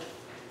of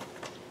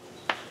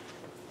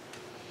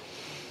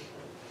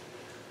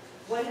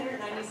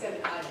 197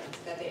 items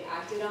that they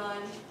acted on,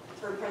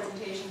 heard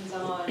presentations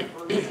on,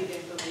 or received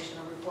information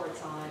or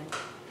reports on.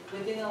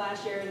 Within the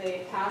last year,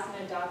 they passed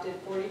and adopted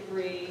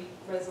 43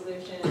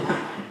 resolutions.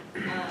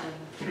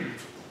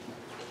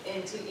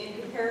 In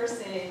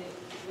comparison,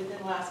 within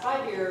the last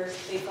 5 years,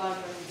 they've gone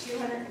from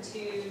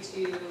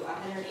 202 to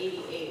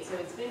 188. So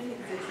it's been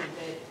consistent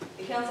that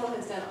the council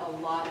has done a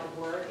lot of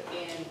work,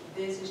 and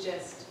this is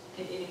just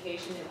an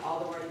indication of all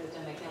the work that's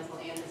done by council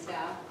and the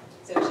staff.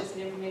 So it's just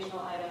an informational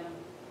item.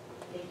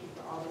 Thank you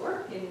for all the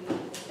work, and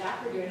the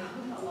staff are doing a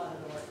lot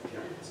of the work.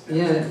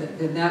 Yeah,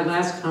 that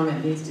last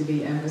comment needs to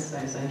be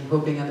emphasized. I'm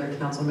hoping other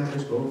council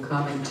members will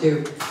comment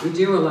too. We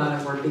do a lot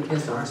of work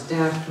because our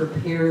staff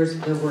prepares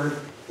the work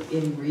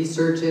in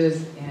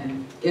researches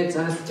and gets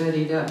us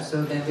studied up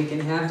so that we can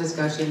have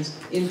discussions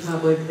in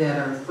public that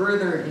are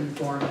further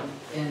informed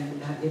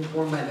and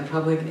informed by the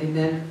public, and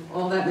then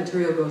all that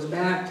material goes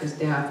back to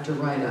staff to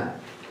write up.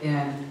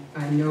 And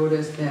I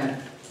noticed that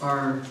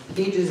our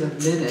pages of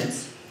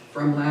minutes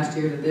from last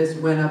year to this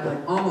went up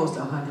like almost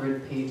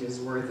 100 pages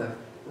worth of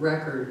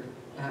record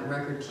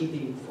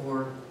keeping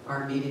for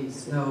our meetings.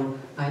 So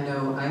I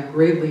know I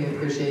greatly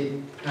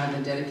appreciate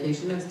the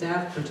dedication of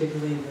staff,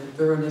 particularly the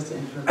thoroughness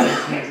and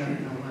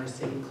professionalism of our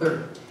city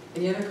clerk.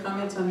 Any other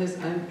comments on this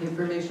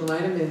informational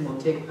item? And we'll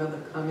take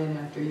public comment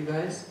after you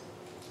guys.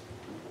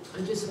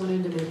 I just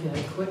wanted to make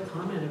a quick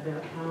comment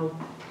about how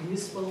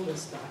useful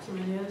this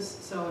document is.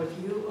 So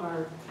if you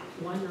are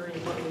wondering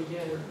what we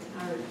did, or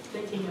are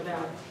thinking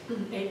about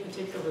a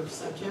particular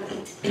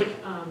subject,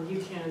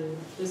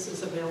 this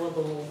is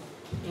available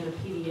in a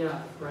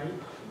PDF, right?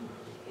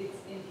 It's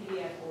in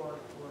PDF or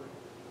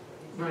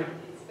Right.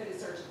 but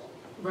it's searchable.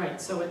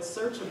 Right, so it's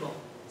searchable.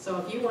 So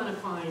if you want to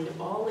find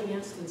all the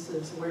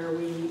instances where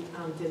we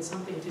did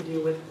something to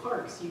do with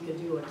parks, you could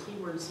do a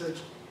keyword search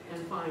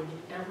and find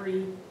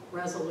every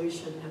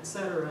resolution, et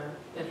cetera,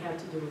 that had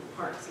to do with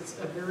parks. It's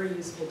a very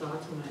useful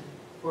document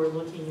for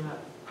looking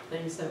up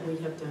things that we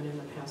have done in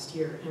the past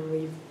year. And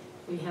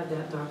we had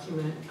that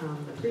document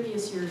the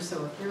previous year,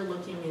 so if you're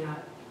looking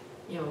at,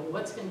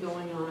 what's been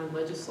going on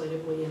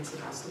legislatively in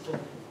Sebastopol,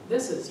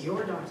 this is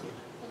your document.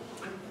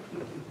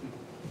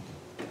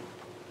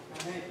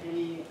 All right,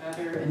 any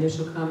other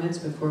initial comments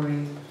before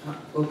we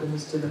open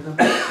this to the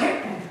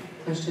public?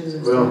 Questions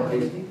or Well,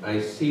 anything? I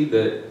see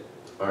that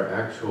our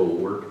actual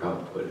work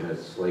output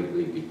has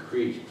slightly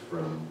decreased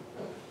from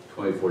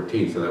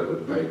 2014, so that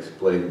would probably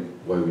explain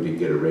why we didn't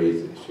get a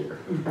raise this year.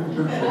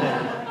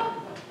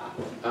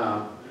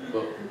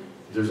 But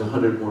there's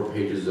 100 more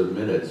pages of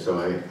minutes, so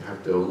I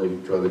have to only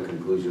draw the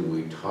conclusion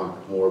we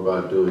talk more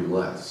about doing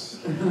less.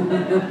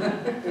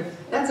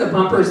 That's a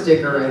bumper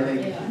sticker, I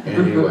think.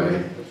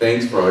 Anyway,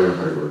 thanks for all your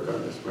hard work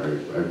on this, Mary.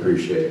 I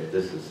appreciate it.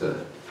 This is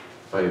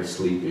if I have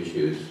sleep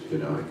issues,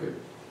 I could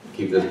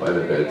keep this by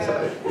the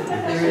bedside.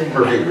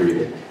 Perfect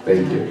reading.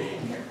 Thank you.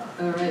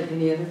 All right,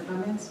 any other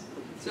comments?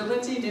 So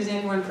let's see, does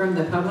anyone from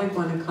the public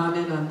want to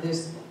comment on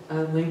this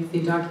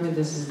lengthy document?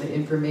 This is the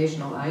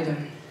informational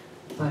item,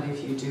 but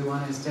if you do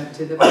want to step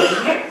to the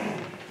podium.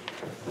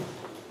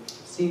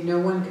 See no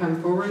one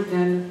come forward,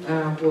 then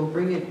we'll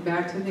bring it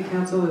back to the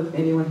council if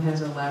anyone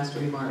has a last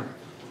remark.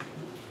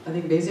 I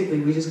think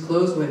basically we just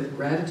close with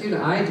gratitude.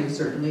 I do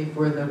certainly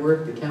for the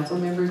work the council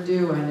members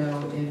do. I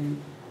know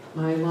in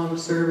my long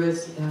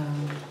service,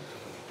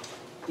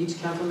 each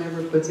council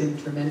member puts in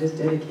tremendous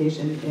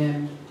dedication,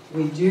 and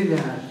we do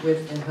that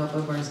with the help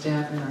of our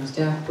staff, and our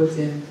staff puts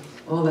in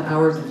all the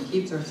hours and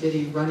keeps our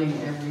city running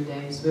every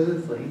day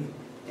smoothly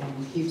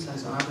and keeps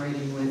us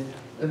operating with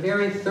a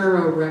very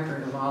thorough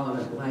record of all of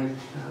it. Like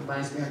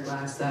Vice Mayor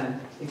Glass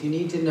said, if you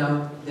need to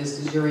know, this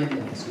is your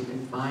index. You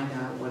can find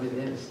out what it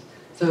is.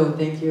 So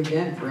thank you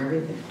again for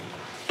everything.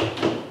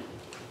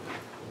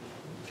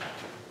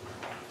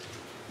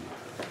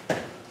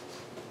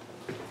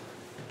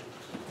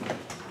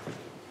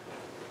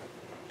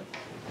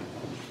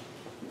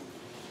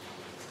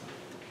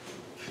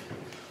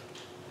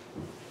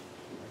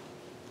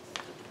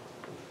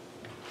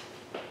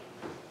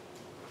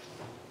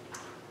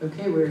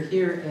 Okay, we're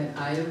here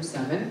at item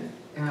 7.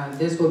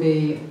 This will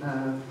be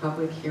a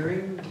public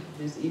hearing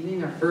this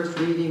evening, our first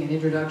reading and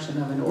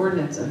introduction of an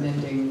ordinance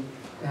amending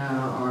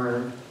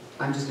our,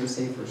 I'm just going to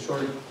say for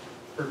short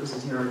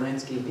purposes here, our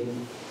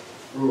landscaping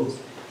rules.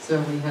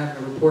 So we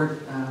have a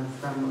report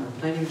from our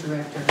planning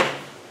director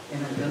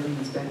and our building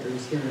inspector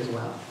is here as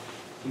well.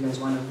 If you guys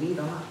want to lead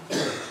off.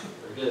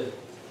 Very good.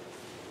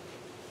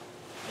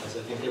 As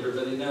I think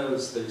everybody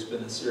knows, there's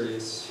been a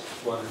serious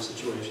water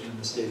situation in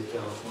the state of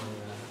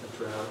California, a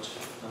drought.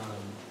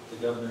 The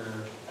governor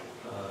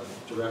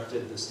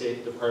directed the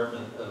State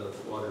Department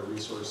of Water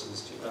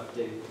Resources to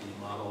update the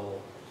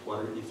model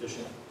water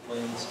efficient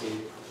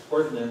landscape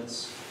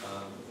ordinance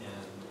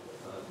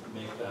and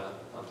make that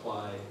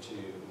apply to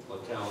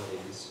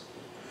localities.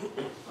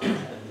 And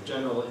the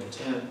general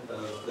intent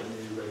of the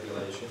new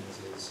regulations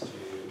is to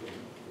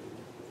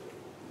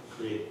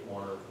create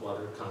more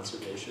water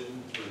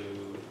conservation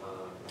through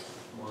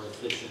more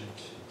efficient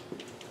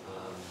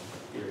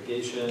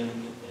irrigation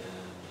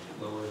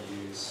and lower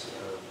use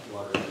of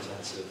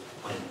water-intensive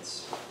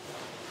plants.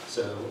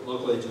 So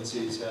local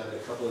agencies had a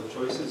couple of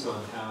choices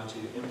on how to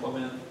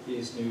implement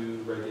these new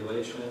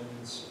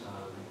regulations,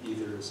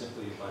 either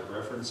simply by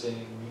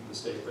referencing the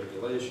state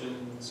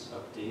regulations,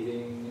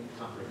 updating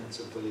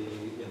comprehensively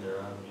in their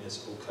own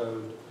municipal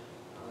code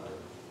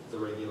the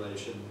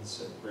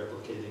regulations and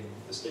replicating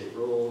the state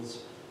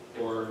rules,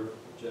 or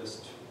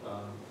just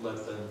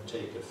let them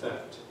take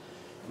effect.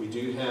 We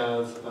do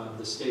have,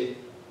 the state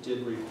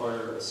did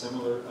require a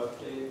similar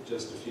update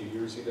just a few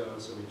years ago,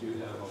 so we do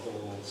have a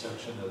whole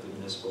section of the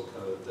municipal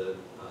code that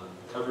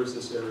covers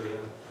this area.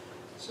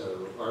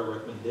 So our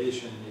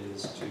recommendation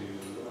is to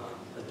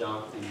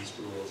adopt these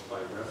rules by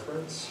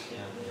reference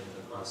and in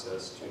the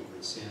process to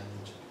rescind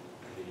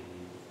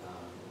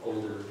the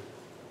older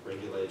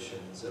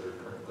regulations that are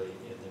currently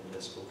in the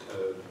municipal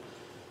code.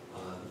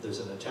 There's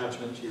an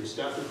attachment to your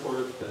staff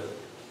report that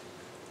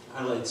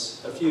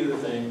highlights a few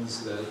of the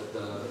things that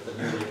the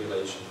new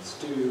regulations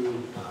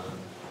do,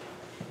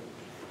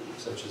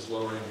 such as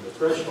lowering the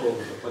threshold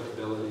of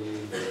applicability,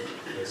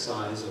 the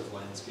size of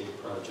landscape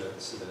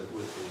projects that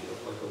would be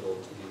applicable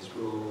to these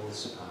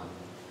rules,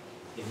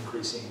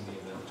 increasing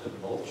the amount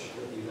of mulch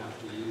that you have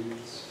to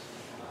use,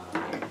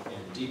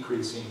 and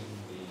decreasing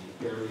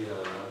the area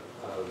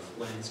of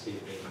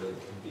landscaping that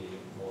can be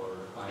more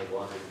high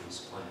water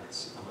use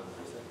plants, among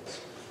other things.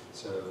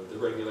 So the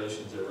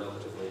regulations are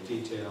relatively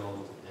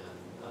detailed,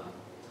 and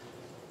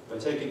by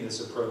taking this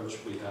approach,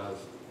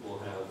 we'll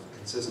have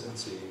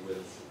consistency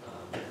with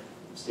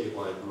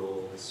statewide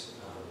rules.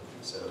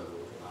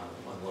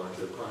 On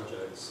larger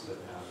projects that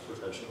have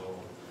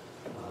professional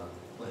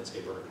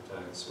landscape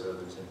architects or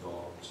others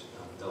involved,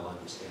 they'll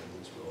understand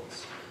these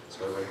rules.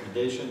 So our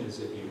recommendation is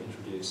that you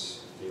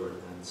introduce the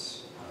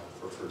ordinance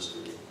for first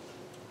reading.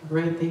 All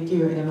right, thank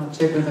you, and I'll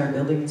check with our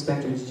building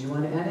inspector. Did you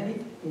want to add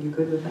anything? Are you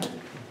good with that?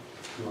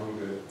 No, I'm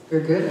good.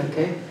 You're good,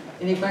 okay.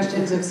 Any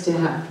questions of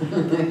staff?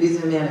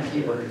 He's a man of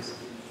few words.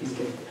 He's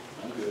good.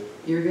 I'm good.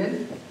 You're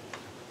good?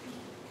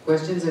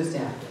 Questions of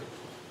staff?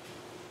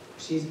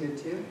 She's good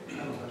too?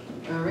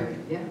 All right,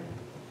 yeah.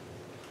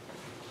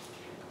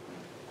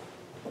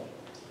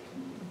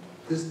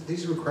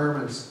 These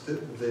requirements,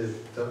 the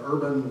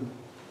urban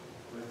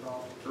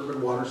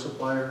water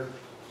supplier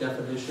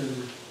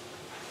definition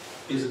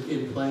is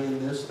in play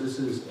in this. This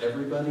is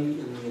everybody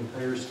in the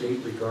entire state,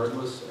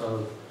 regardless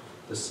of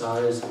the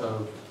size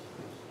of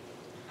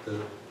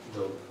the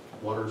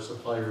water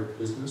supplier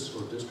business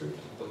or district.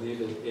 I believe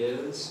it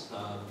is.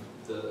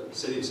 The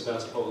city of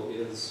Sebastopol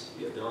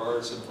there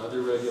are some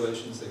other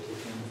regulations that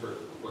kick in for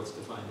what's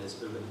defined as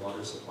urban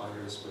water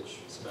suppliers, which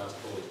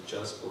Sebastopol is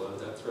just below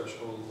that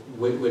threshold.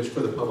 Which for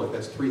the public,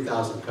 that's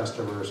 3,000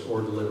 customers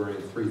or delivering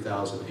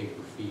 3,000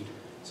 acre feet.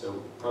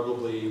 So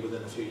probably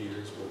within a few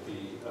years we'll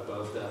be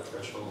above that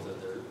threshold,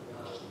 and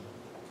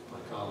my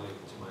colleague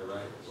to my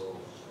right will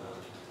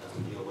have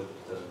to deal with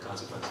the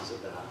consequences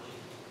of that.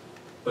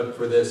 But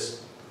for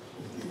this,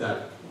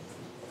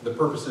 the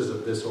purposes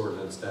of this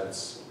ordinance,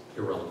 that's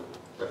irrelevant.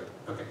 Right.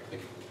 Okay,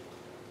 thank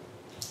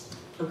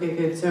you. Okay,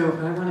 good. So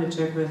I want to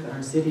check with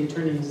our city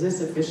attorney. Is this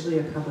officially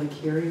a public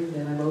hearing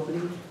that I'm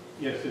opening?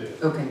 Yes, it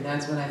is. Okay,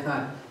 that's what I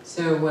thought.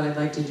 So what I'd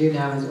like to do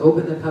now is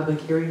open the public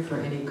hearing for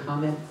any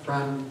comment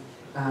from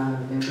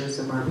members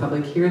of our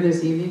public here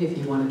this evening. If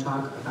you want to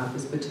talk about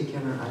this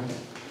particular item,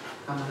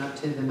 come on up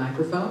to the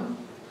microphone.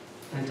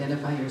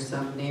 Identify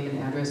yourself, name and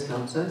address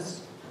helps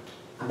us.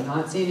 I'm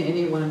not seeing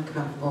anyone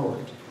come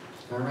forward.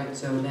 All right,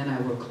 so then I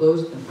will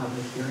close the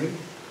public hearing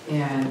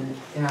and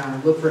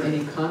look for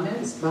any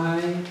comments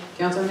by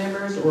council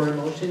members or a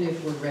motion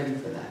if we're ready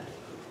for that.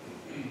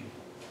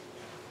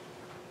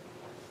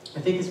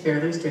 I think it's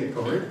fairly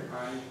straightforward.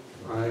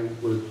 I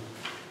would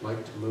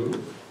like to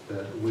move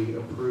that we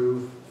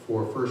approve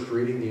for first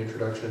reading the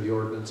introduction of the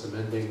ordinance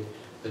amending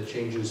the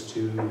changes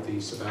to the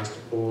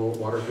Sebastopol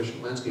water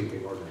efficient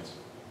landscaping ordinance.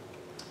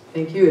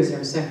 Thank you. Is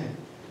there a second?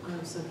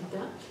 I'll second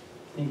that.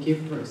 Thank you.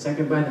 For a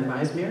second by the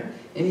vice mayor.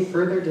 Any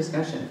further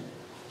discussion?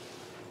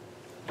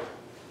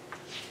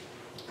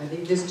 I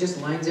think this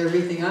just lines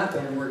everything up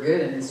and we're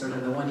good, and it's sort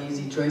of the one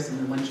easy choice and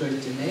the one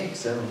choice to make,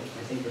 so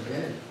I think we're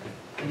good.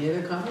 Any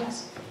other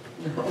comments?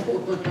 No?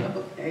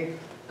 Okay.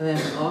 And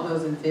then all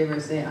those in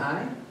favor say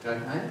aye.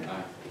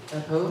 Aye.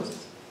 Opposed?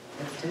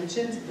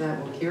 Abstentions?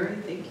 That will carry.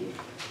 Thank you.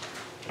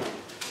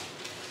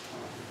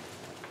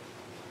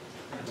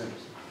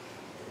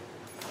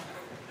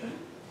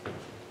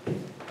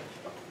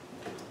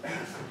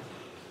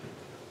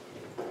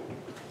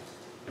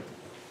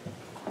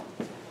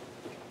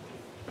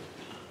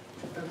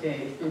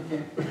 Okay.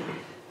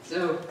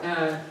 So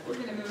we're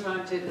going to move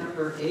on to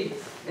number 8,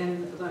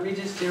 and let me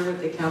just share with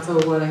the council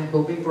what I'm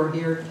hoping for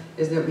here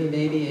is that we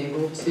may be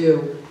able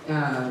to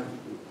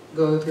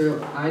go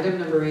through item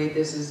number 8.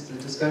 This is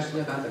the discussion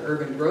about the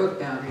urban growth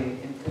boundary,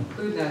 and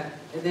conclude that,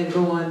 and then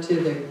go on to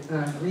the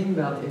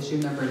Greenbelt issue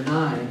number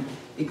 9,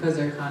 because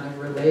they're kind of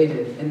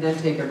related, and then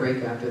take a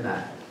break after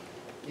that,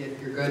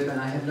 if you're good. But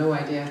I have no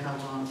idea how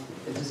long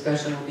the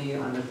discussion will be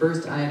on the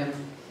first item.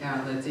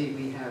 Let's see,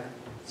 we have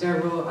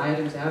several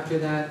items after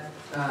that,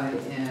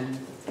 and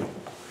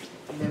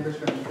members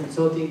from the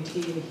consulting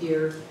team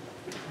here,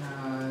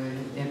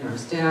 and our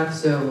staff,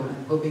 so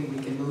I'm hoping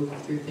we can move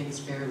through things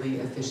fairly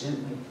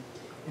efficiently.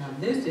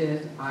 This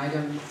is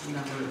item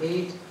number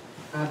 8,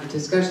 the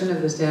discussion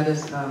of the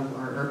status of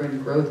our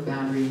urban growth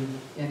boundary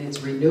and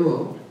its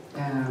renewal.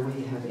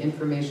 We have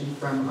information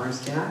from our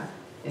staff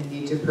and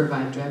need to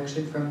provide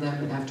direction from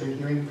them after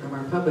hearing from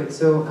our public.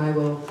 So I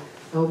will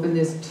open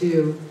this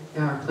to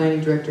our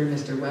planning director,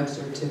 Mr.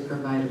 Webster, to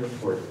provide a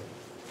report.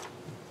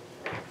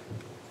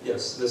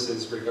 Yes, this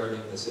is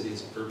regarding the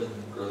city's urban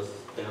growth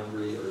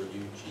boundary, or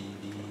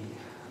UGB.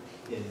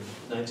 In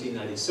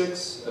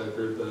 1996, a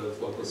group of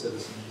local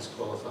citizens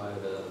qualified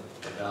a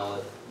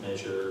ballot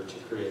measure to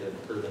create an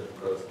urban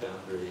growth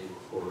boundary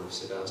for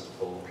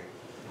Sebastopol.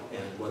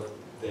 And what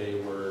they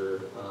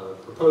were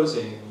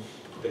proposing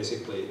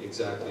basically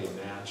exactly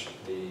matched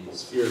the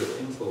sphere of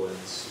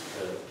influence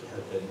that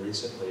had been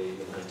recently,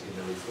 in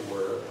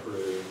 1994,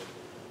 approved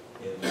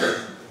in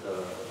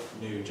the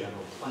new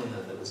general plan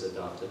that was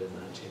adopted in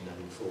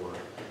 1994.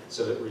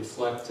 So it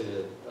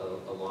reflected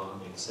a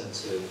long,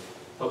 extensive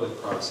public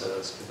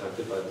process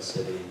conducted by the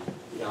city.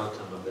 The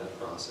outcome of that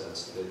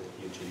process, the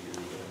UGB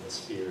and the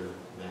sphere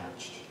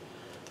matched.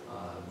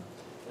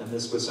 And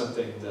this was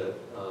something that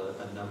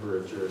a number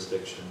of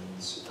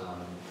jurisdictions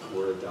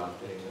were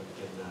adopting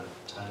in that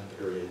time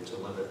period to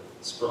limit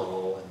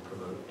sprawl and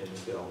promote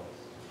infill.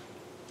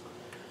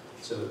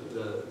 So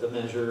the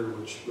measure,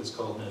 which was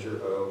called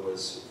Measure O,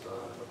 was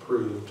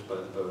approved by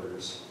the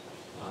voters.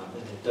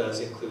 And it does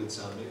include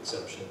some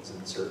exceptions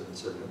in certain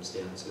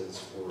circumstances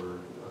for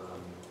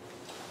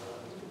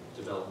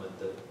development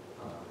that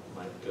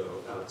might go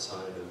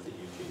outside of the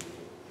UGB.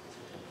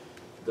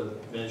 The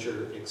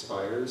measure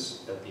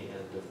expires at the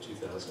end of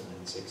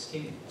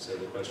 2016, so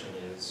the question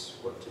is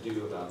what to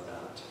do about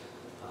that.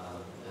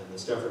 And the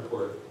staff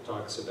report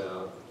talks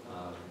about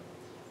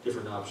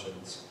different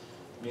options.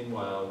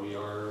 Meanwhile, we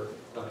are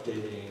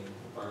updating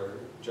our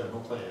general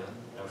plan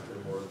after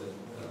more than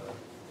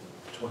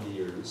 20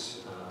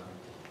 years,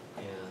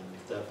 and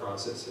that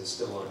process is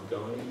still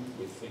ongoing.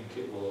 We think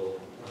it will,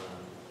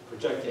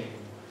 projecting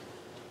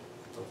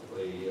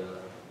hopefully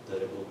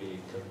that it will be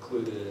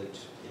concluded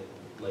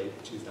in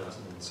late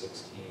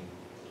 2016.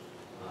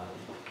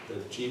 The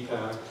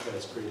GPAC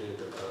has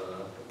created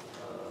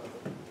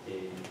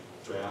a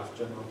draft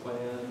general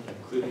plan,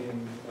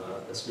 including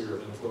a sphere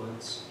of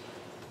influence,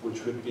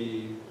 which would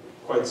be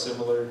quite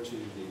similar to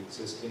the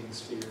existing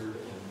sphere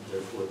and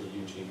therefore the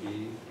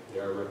UGB. They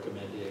are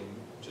recommending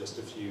just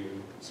a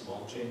few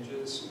small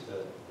changes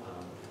that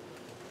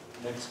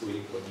next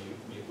week, when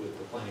you meet with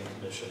the Planning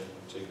Commission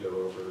to go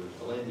over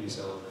the land use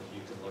element,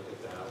 you can look at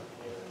that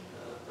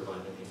and provide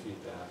any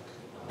feedback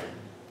on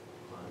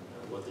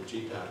what the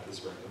GPAC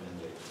is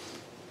recommending.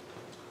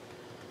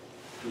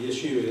 The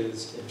issue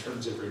is, in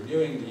terms of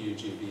renewing the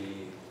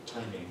UGB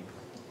timing,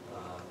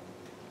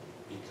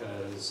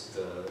 because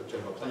the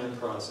general plan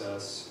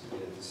process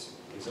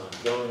is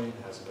ongoing,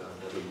 has about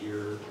another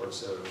year or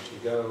so to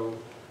go.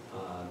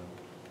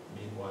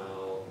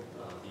 Meanwhile,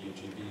 the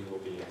UGB will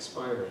be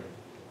expiring.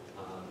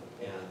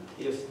 And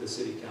if the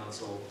City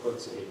Council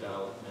puts a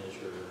ballot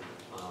measure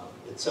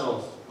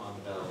itself on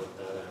the ballot,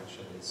 that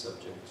action is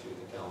subject to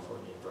the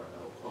California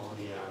Environmental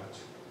Quality Act.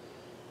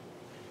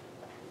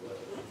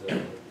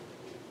 The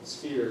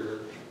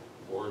sphere,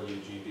 or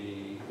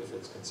UGB, if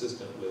it's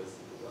consistent with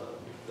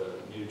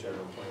the new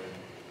general plan,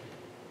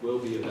 will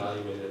be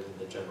evaluated in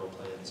the general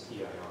plan's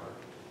EIR.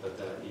 But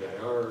that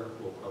EIR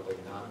will probably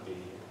not be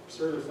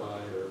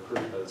certified or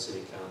approved by the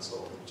City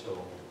Council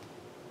until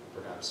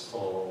perhaps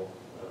fall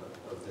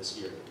of this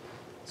year.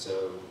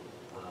 So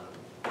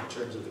in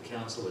terms of the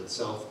council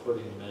itself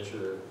putting a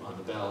measure on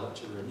the ballot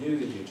to renew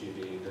the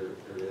UGB,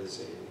 there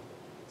is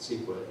a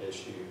CEQA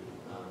issue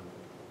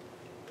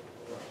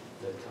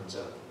that comes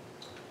up.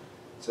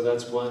 So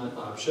that's one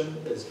option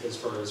as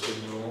far as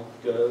renewal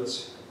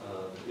goes,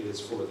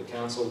 is for the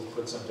council to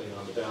put something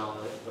on the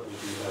ballot, but we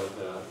do have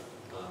that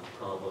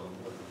problem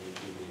of the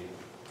UGB.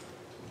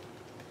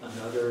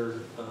 Another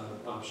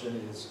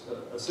option is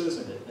a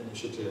citizen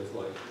initiative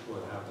like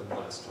what happened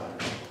last time.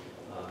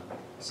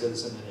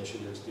 Citizen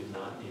initiatives do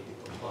not need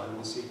to comply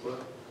with CEQA,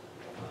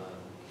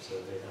 so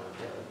they have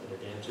an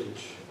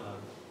advantage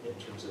in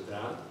terms of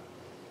that.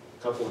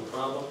 A couple of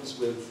problems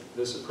with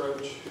this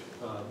approach.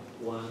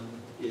 One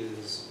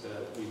is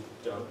that we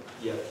don't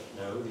yet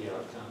know the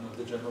outcome of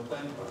the general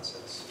planning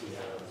process. We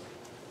have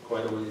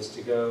quite a ways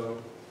to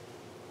go.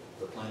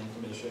 The Planning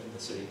Commission,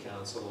 the City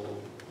Council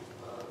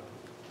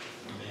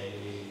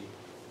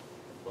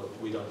well,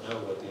 we don't know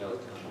what the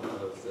outcome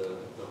of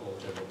the whole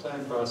general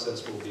plan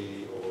process will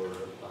be, or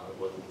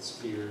what the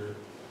sphere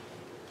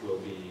will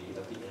be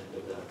at the end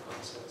of that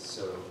process.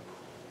 So,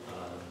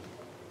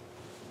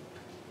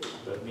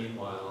 but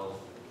meanwhile,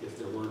 if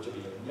there were to be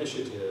an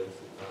initiative,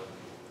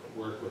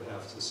 work would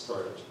have to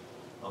start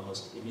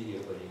almost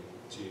immediately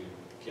to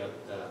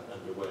get that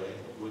underway.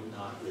 It would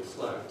not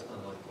reflect,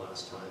 unlike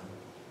last time,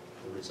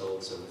 the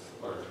results of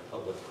our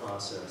public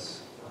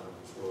process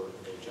for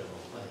a new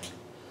general plan.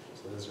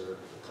 So those are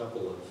a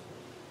couple of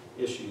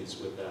issues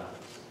with that.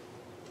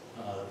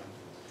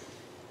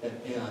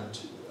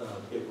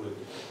 It would,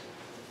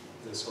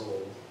 this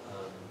whole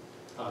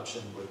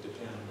option would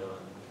depend on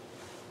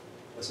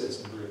a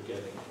citizen group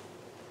getting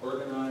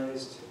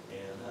organized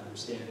and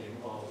understanding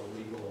all the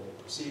legal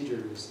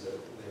procedures that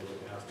they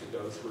would have to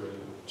go through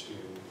to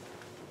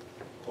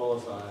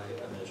qualify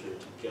a measure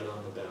to get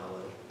on the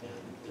ballot,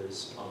 and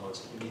there's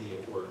almost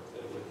immediate work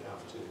that would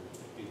have to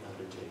be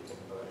undertaken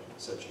by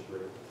such a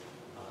group.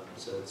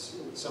 So it's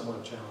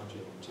somewhat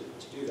challenging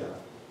to do that.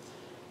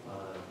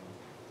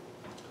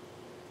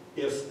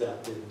 If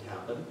that didn't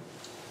happen,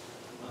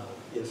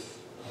 if,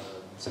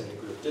 say, a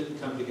group didn't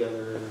come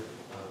together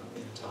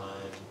in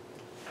time,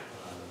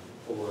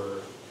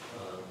 or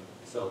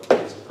felt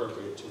it was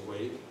appropriate to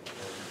wait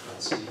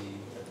and see and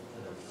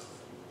kind of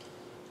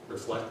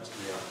reflect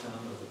the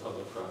outcome of the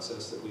public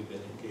process that we've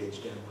been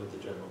engaged in with the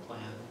general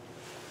plan.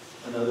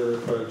 Another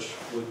approach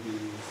would be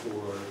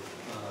for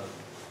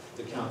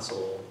the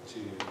council to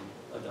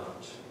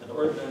adopt an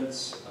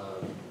ordinance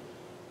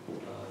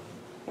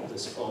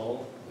this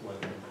fall, when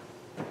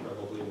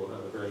probably we'll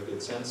have a very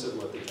good sense of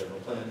what the general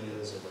plan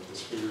is and what the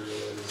sphere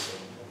is,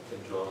 and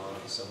can draw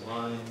some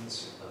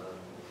lines.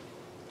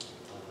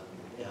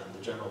 And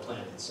the general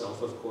plan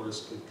itself, of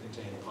course, could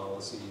contain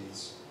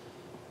policies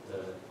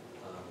that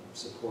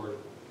support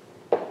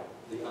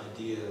the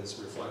ideas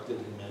reflected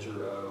in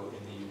Measure O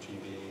in the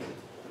UGB,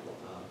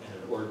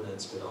 and an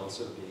ordinance could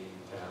also be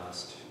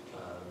passed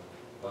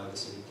by the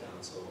City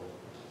Council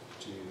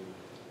to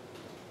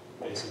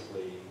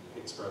basically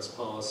express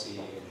policy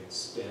and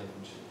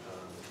extend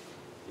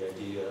the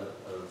idea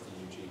of the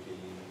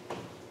UGB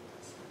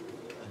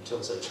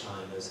until such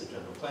time as the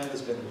general plan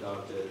has been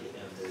adopted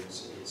and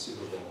there's a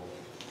suitable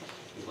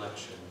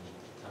election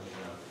coming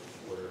up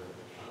where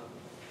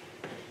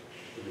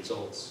the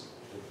results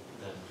would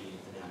then be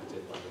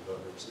enacted by the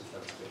voters, if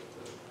that's what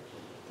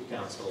the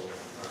council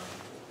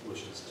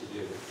wishes to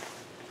do.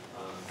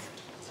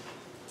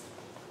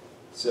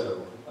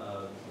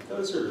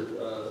 Those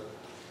are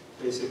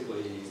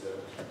basically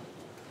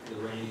the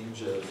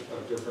range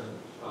of different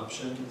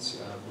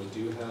options. We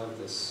do have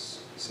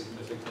this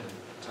significant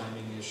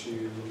timing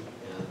issue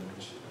and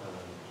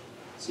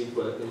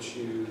CEQA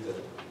issue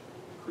that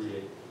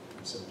create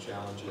some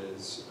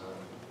challenges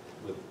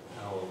with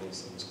how all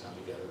these things come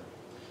together.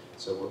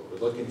 So what we're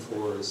looking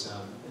for is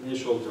some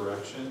initial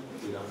direction.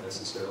 We don't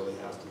necessarily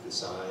have to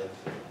decide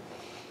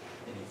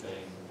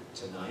anything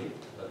tonight,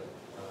 but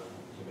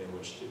you may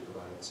wish to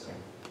provide some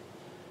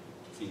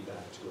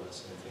feedback to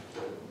us. And I think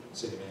the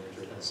city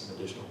manager has some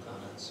additional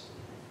comments.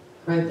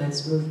 Right,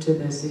 let's move to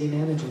the city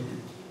manager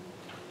then.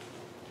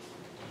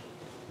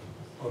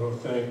 I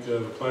want to thank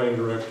the planning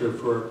director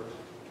for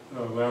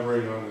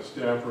elaborating on the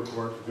staff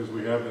report, because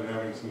we have been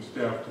having some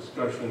staff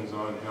discussions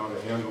on how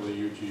to handle the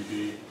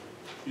UGB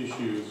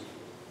issues.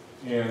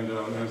 And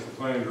as the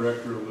planning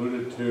director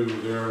alluded to,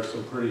 there are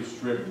some pretty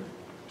strict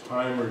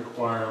time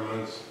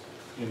requirements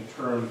in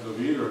terms of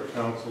either a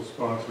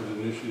council-sponsored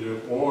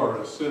initiative or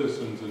a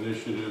citizens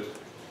initiative,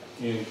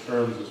 in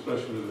terms,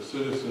 especially the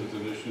citizens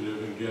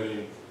initiative, in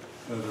getting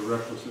the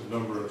requisite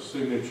number of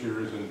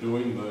signatures and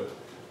doing the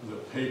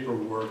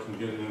paperwork and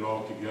getting it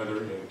all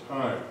together in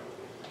time.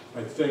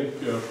 I think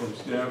from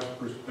staff's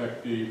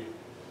perspective,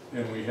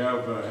 and we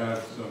have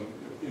had some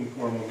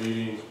informal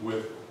meetings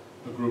with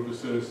a group of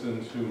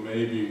citizens who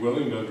may be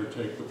willing to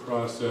undertake the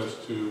process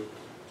to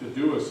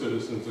do a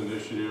citizens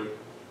initiative,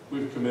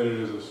 we've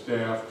committed as a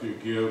staff to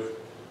give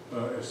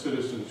a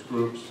citizens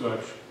group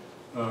such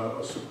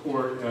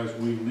support as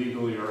we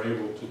legally are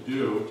able to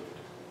do,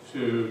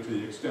 to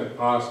the extent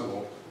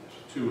possible,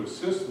 to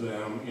assist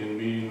them in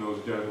meeting those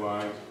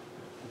deadlines.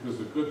 Because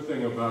the good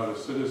thing about a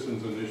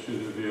citizens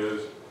initiative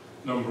is,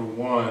 number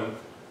one,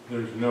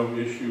 there's no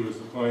issue, as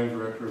the planning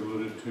director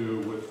alluded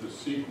to, with the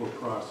CEQA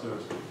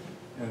process.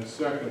 And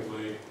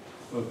secondly,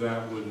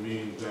 that would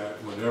mean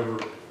that whatever,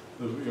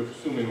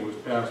 assuming it was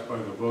passed by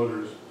the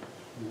voters,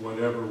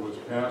 whatever was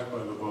passed by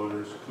the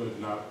voters could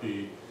not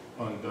be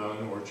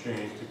undone or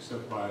changed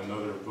except by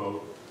another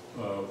vote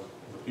of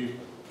the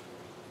people.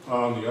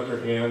 On the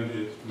other hand,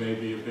 it may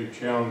be a big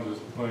challenge, as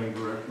the planning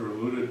director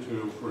alluded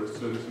to, for a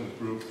citizens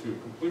group to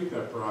complete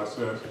that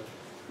process.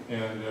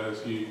 And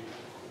as he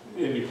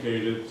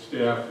indicated,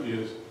 staff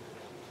is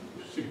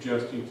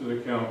suggesting to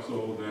the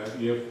council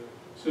that if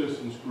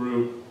citizens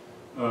group,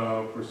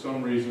 for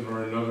some reason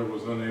or another,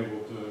 was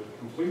unable to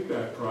complete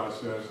that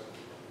process,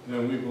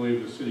 then we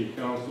believe the city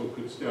council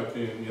could step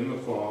in the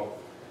fall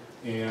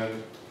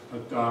and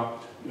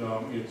adopt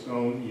its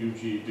own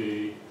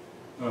UGB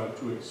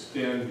to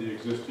extend the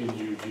existing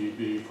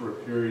UGB for a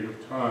period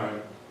of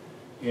time,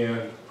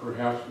 and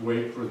perhaps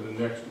wait for the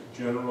next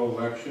general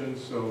election.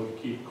 So to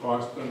keep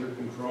costs under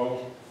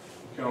control,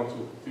 the council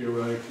could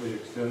theoretically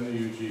extend the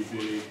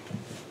UGB,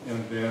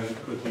 and then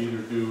could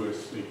either do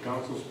as a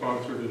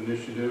council-sponsored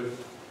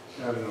initiative,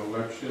 have an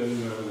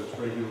election that's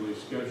regularly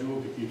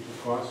scheduled to keep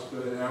the costs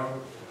down,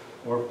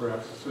 or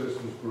perhaps a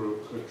citizens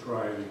group could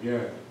try it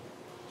again.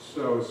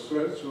 So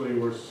essentially,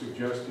 we're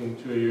suggesting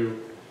to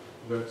you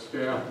that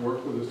staff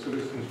work with the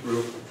citizens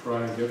group to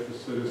try and get the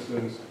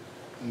citizens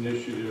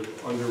initiative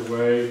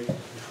underway, to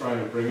try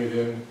and bring it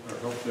in, or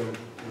help them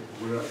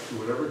to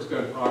whatever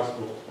extent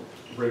possible,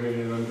 bring it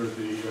in under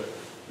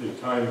the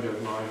time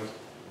deadlines.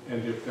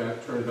 And if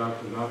that turned out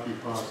to not be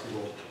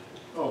possible,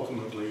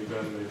 ultimately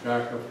then the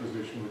backup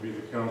position would be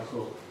the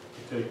council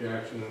to take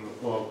action in the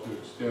fall to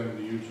extend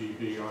the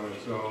UGB on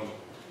its own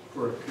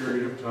for a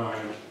period of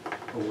time,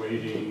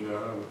 awaiting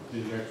the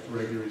next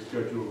regularly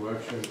scheduled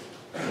election.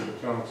 And the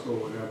council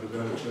would have the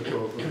benefit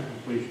both of the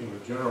completion of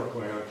the general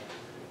plan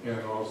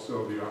and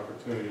also the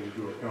opportunity to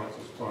do a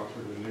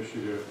council-sponsored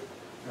initiative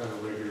at a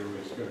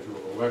regularly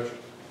scheduled election.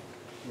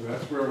 So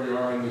that's where we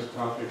are on this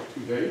topic to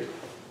date.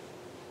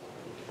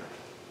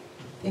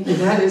 Thank you.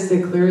 That is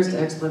the clearest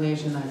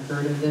explanation I've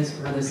heard of this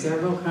for the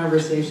several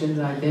conversations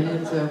I've been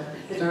in. So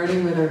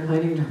starting with our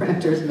planning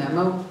director's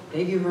memo,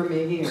 thank you for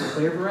making it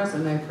clear for us,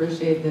 and I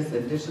appreciate this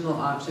additional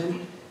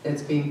option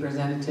that's being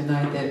presented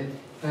tonight that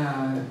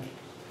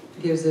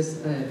gives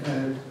us,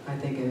 I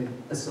think,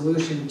 a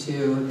solution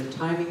to the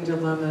timing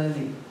dilemma,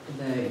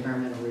 the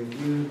environmental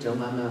review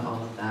dilemma,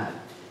 all of that.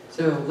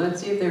 So let's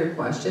see if there are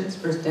questions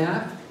for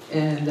staff,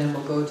 and then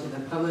we'll go to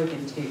the public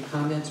and take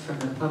comments from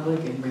the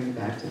public and bring it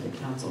back to the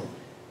council.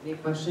 Any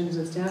questions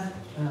of staff?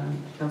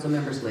 Council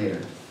members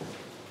later.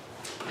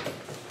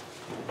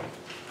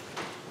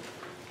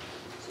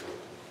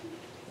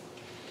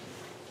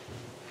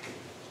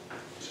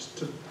 Just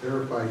to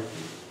verify,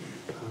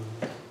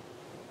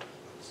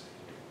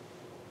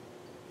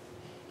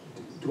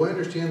 do I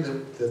understand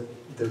that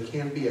there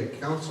can be a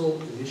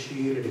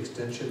council-initiated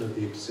extension of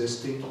the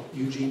existing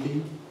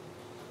UGB?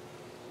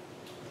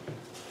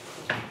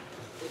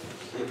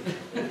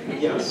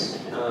 Yes.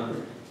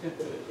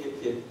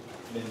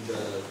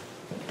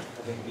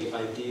 I think the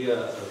idea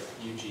of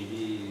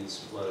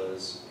UGBs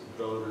was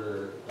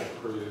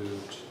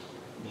voter-approved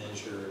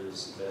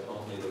measures that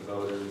only the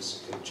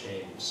voters could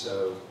change.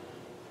 So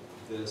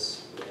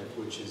this,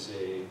 which is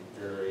a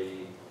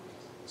very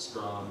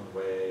strong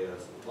way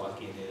of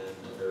locking in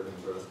an urban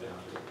growth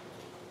boundary.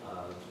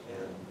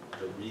 And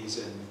the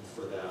reason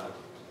for that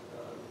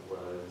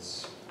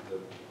was the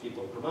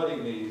people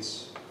promoting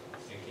these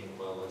thinking,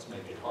 well, let's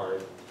make it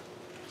hard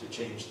to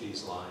change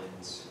these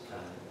lines,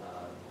 and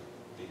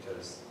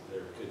because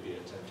there could be a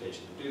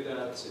temptation to do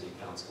that. City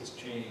councils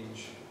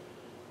change,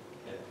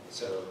 and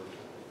so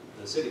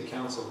the city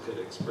council could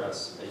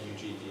express a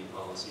UGB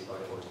policy by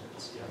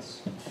ordinance,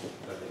 yes,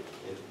 but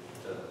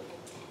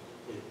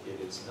it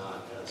is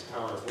not as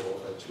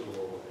powerful a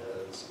tool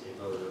as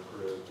a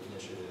voter-approved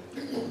initiative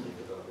that only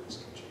the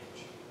voters can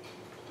change.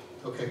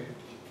 Okay.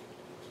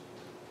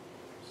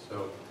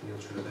 So the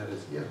answer to that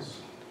is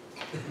yes.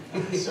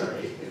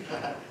 Sorry.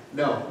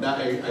 No,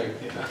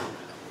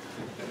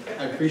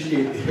 I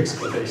appreciate the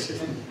explanation.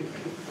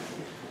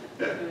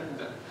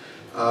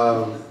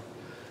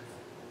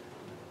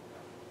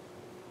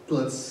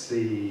 Let's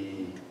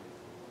see,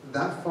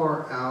 that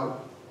far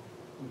out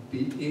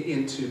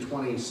into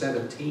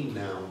 2017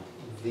 now,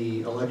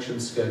 the election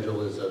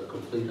schedule is a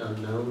complete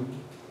unknown?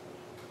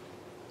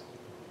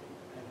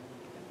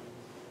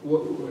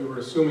 We were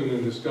assuming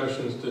in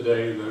discussions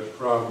today that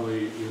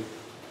probably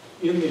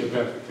in the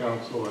event the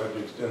council had to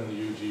extend the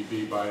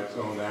UGB by its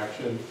own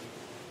action,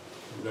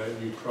 that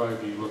you'd probably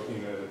be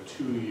looking at a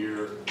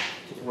 2-year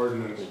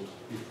ordinance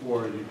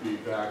before you'd be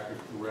back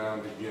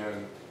around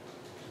again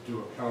to do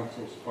a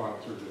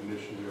council-sponsored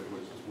initiative,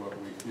 which is what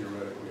we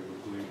theoretically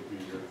would believe would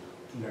be your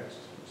next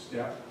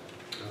step.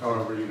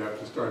 However, you'd have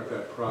to start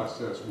that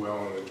process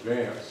well in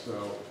advance. So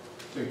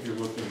I think you're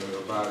looking at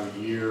about a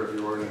year of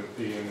your ordinance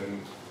being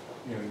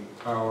in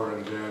power,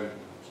 and then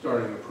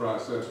starting the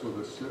process with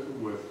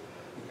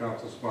the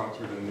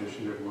council-sponsored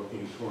initiative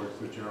looking towards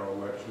the general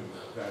election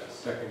that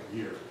second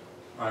year,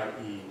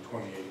 i.e.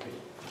 2018.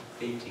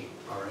 18,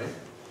 all right.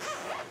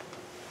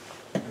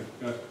 As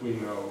best we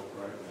know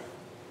right now.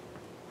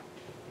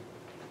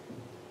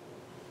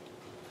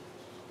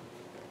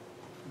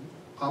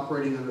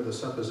 Operating under the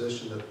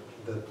supposition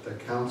that the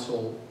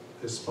council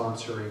is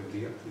sponsoring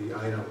the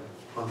item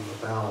on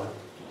the ballot,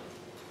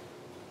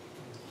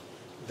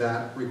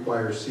 that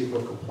requires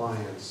CEQA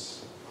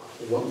compliance.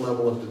 What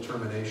level of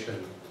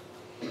determination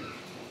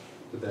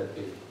would that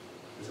be?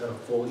 Is that a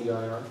full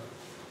EIR?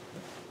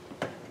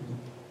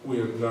 We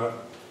have not,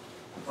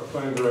 our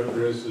planning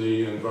director is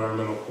the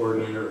environmental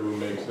coordinator who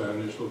makes that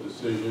initial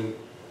decision.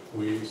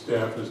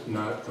 Staff has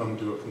not come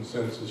to a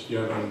consensus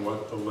yet on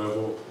what the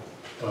level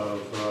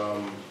of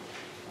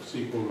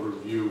CEQA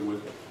review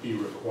would be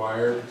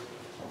required.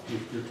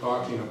 If you're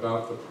talking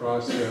about the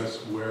process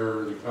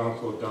where the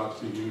council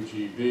adopts a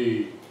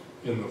UGB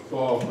in the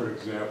fall, for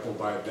example,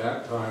 by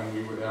that time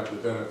we would have the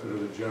benefit of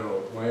the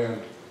general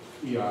plan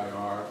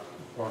EIR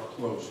or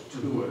close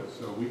to it.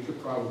 So we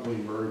could probably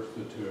merge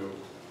the two.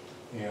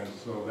 And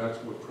so that's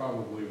what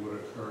probably would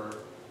occur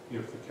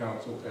if the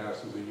council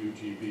passes a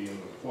UGB in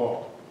the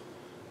fall.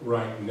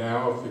 Right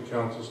now, if the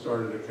council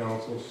started a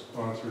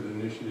council-sponsored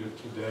initiative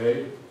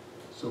today,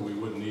 so we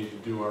would need to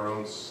do our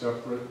own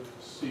separate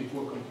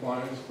CEQA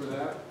compliance for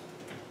that.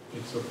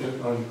 It's a bit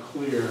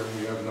unclear, and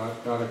we have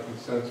not got a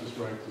consensus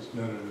right this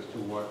minute as to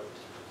what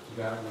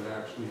that would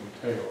actually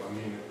entail. I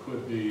mean, it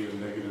could be a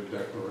negative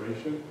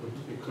declaration,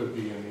 it could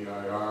be an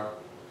EIR,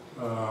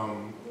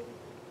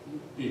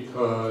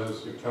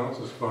 because a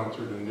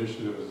council-sponsored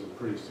initiative is a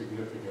pretty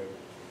significant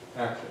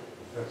action.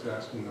 That's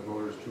asking the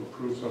voters to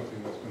approve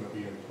something that's going to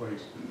be in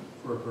place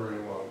for a very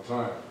long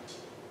time.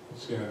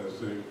 And as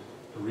to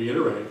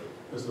reiterate,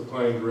 as the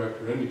planning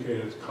director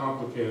indicated, it's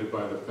complicated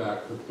by the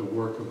fact that the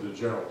work of the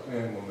general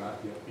plan will not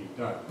yet be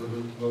done.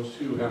 Those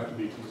two have to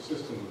be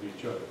consistent with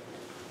each other.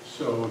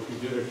 So if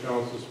you did a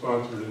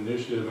council-sponsored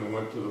initiative and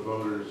went to the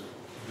voters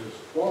this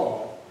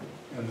fall,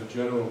 and the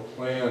general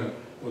plan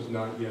was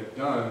not yet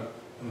done,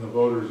 and the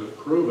voters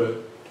approve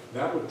it,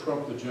 that would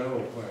trump the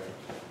general plan.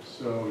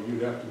 So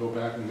you'd have to go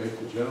back and make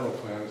the general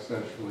plan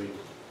essentially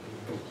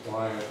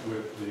compliant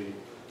with the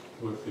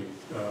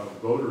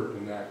voter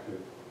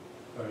enacted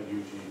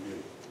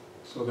UGB.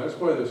 So that's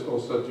why this whole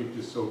subject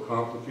is so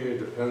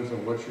complicated. It depends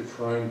on what you're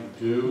trying to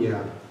do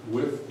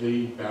with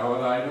the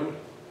ballot item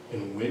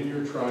and when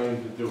you're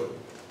trying to do it.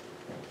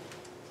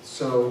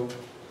 So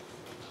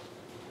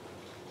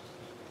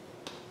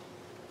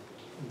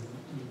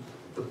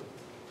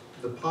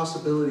the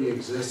possibility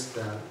exists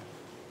that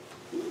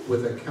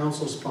with a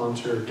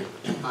council-sponsored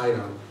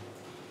item,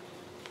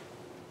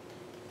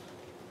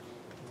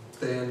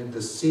 then the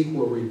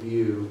CEQA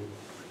review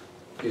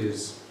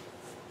is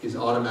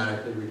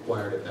automatically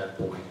required at that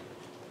point.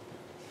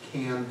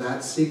 Can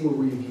that CEQA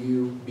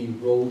review be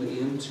rolled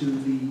into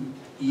the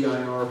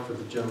EIR for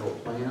the general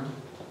plan?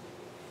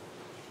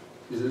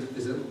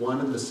 Is it one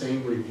and the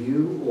same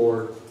review,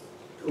 or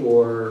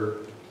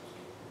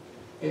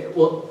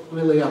well, let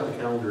me lay out the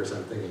calendar as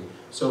I'm thinking.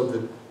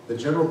 So the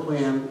general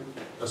plan,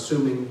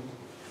 assuming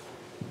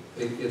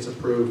it's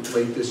approved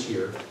late this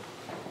year,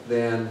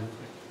 then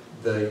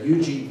the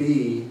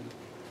UGB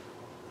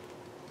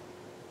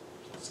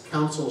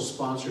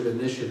council-sponsored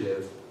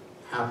initiative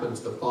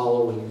happens the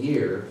following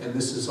year, and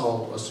this is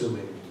all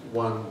assuming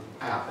one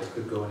path. It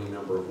could go any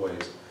number of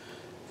ways.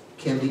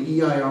 Can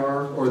the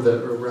EIR, or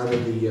rather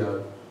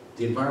the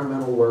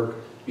environmental work,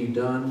 be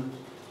done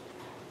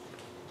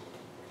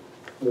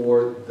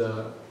for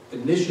the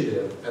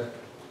initiative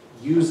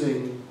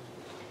using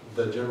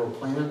the general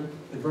plan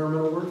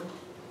environmental work?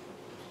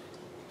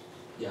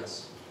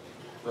 Yes.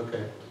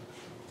 Okay.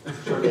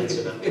 Short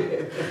answer then.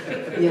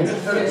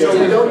 Yes. So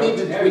we don't need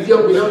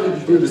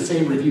to do the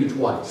same review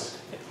twice.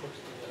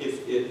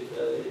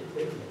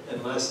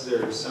 Unless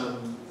there's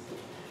some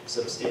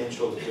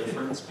substantial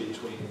difference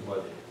between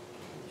what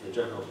the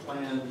general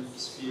plan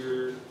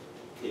sphere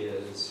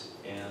is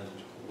and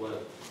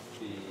what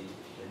the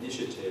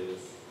initiative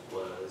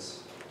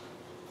was,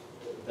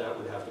 that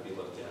would have to be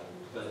looked at.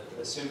 But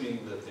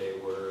assuming that they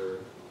were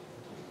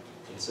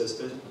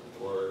consistent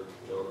or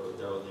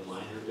there are only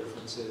minor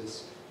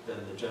differences, then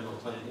the general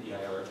plan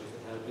EIR, if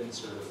it had been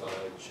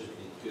certified, should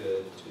be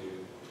good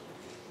to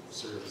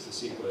serve as the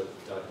CEQA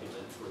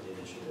document for the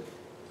initiative.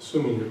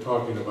 Assuming you're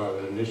talking about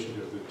an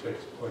initiative that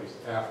takes place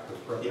after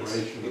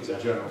preparation of the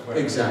general plan.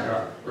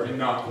 Exactly. And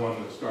not one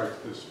that starts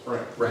this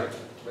spring. Right.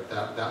 But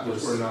that Which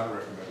was. we're not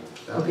recommending.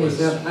 Okay,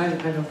 so I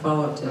have a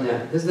follow-up to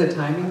that. This is a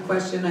timing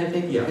question, I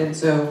think. Yeah. And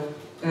so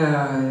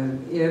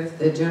if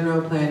the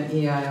general plan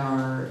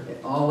EIR,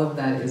 all of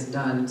that is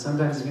done,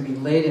 sometimes it's going to be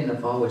late in the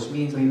fall, which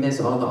means we miss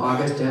all the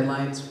August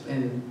deadlines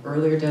and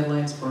earlier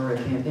deadlines for a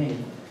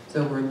campaign.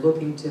 So we're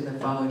looking to the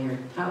following year.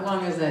 How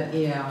long is that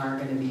EIR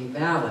going to be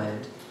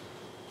valid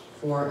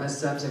for a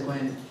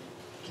subsequent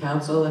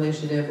council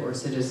initiative or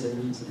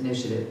citizens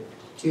initiative?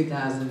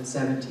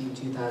 2017,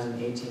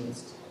 2018.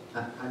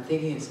 I'm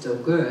thinking it's still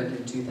good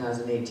in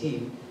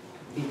 2018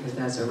 because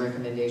that's a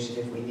recommendation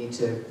if we need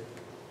to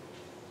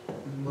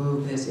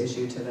move this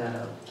issue to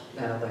that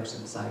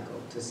election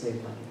cycle to save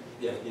money.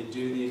 Yeah, you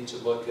do need to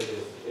look at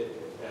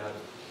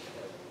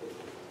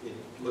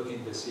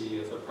looking to see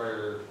if a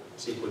prior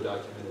CEQA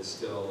document is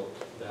still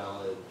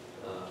valid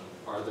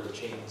Are there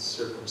changed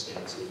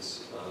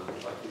circumstances?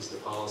 Like, is the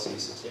policy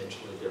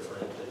substantially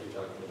different that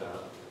you're talking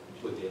about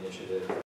with the initiative?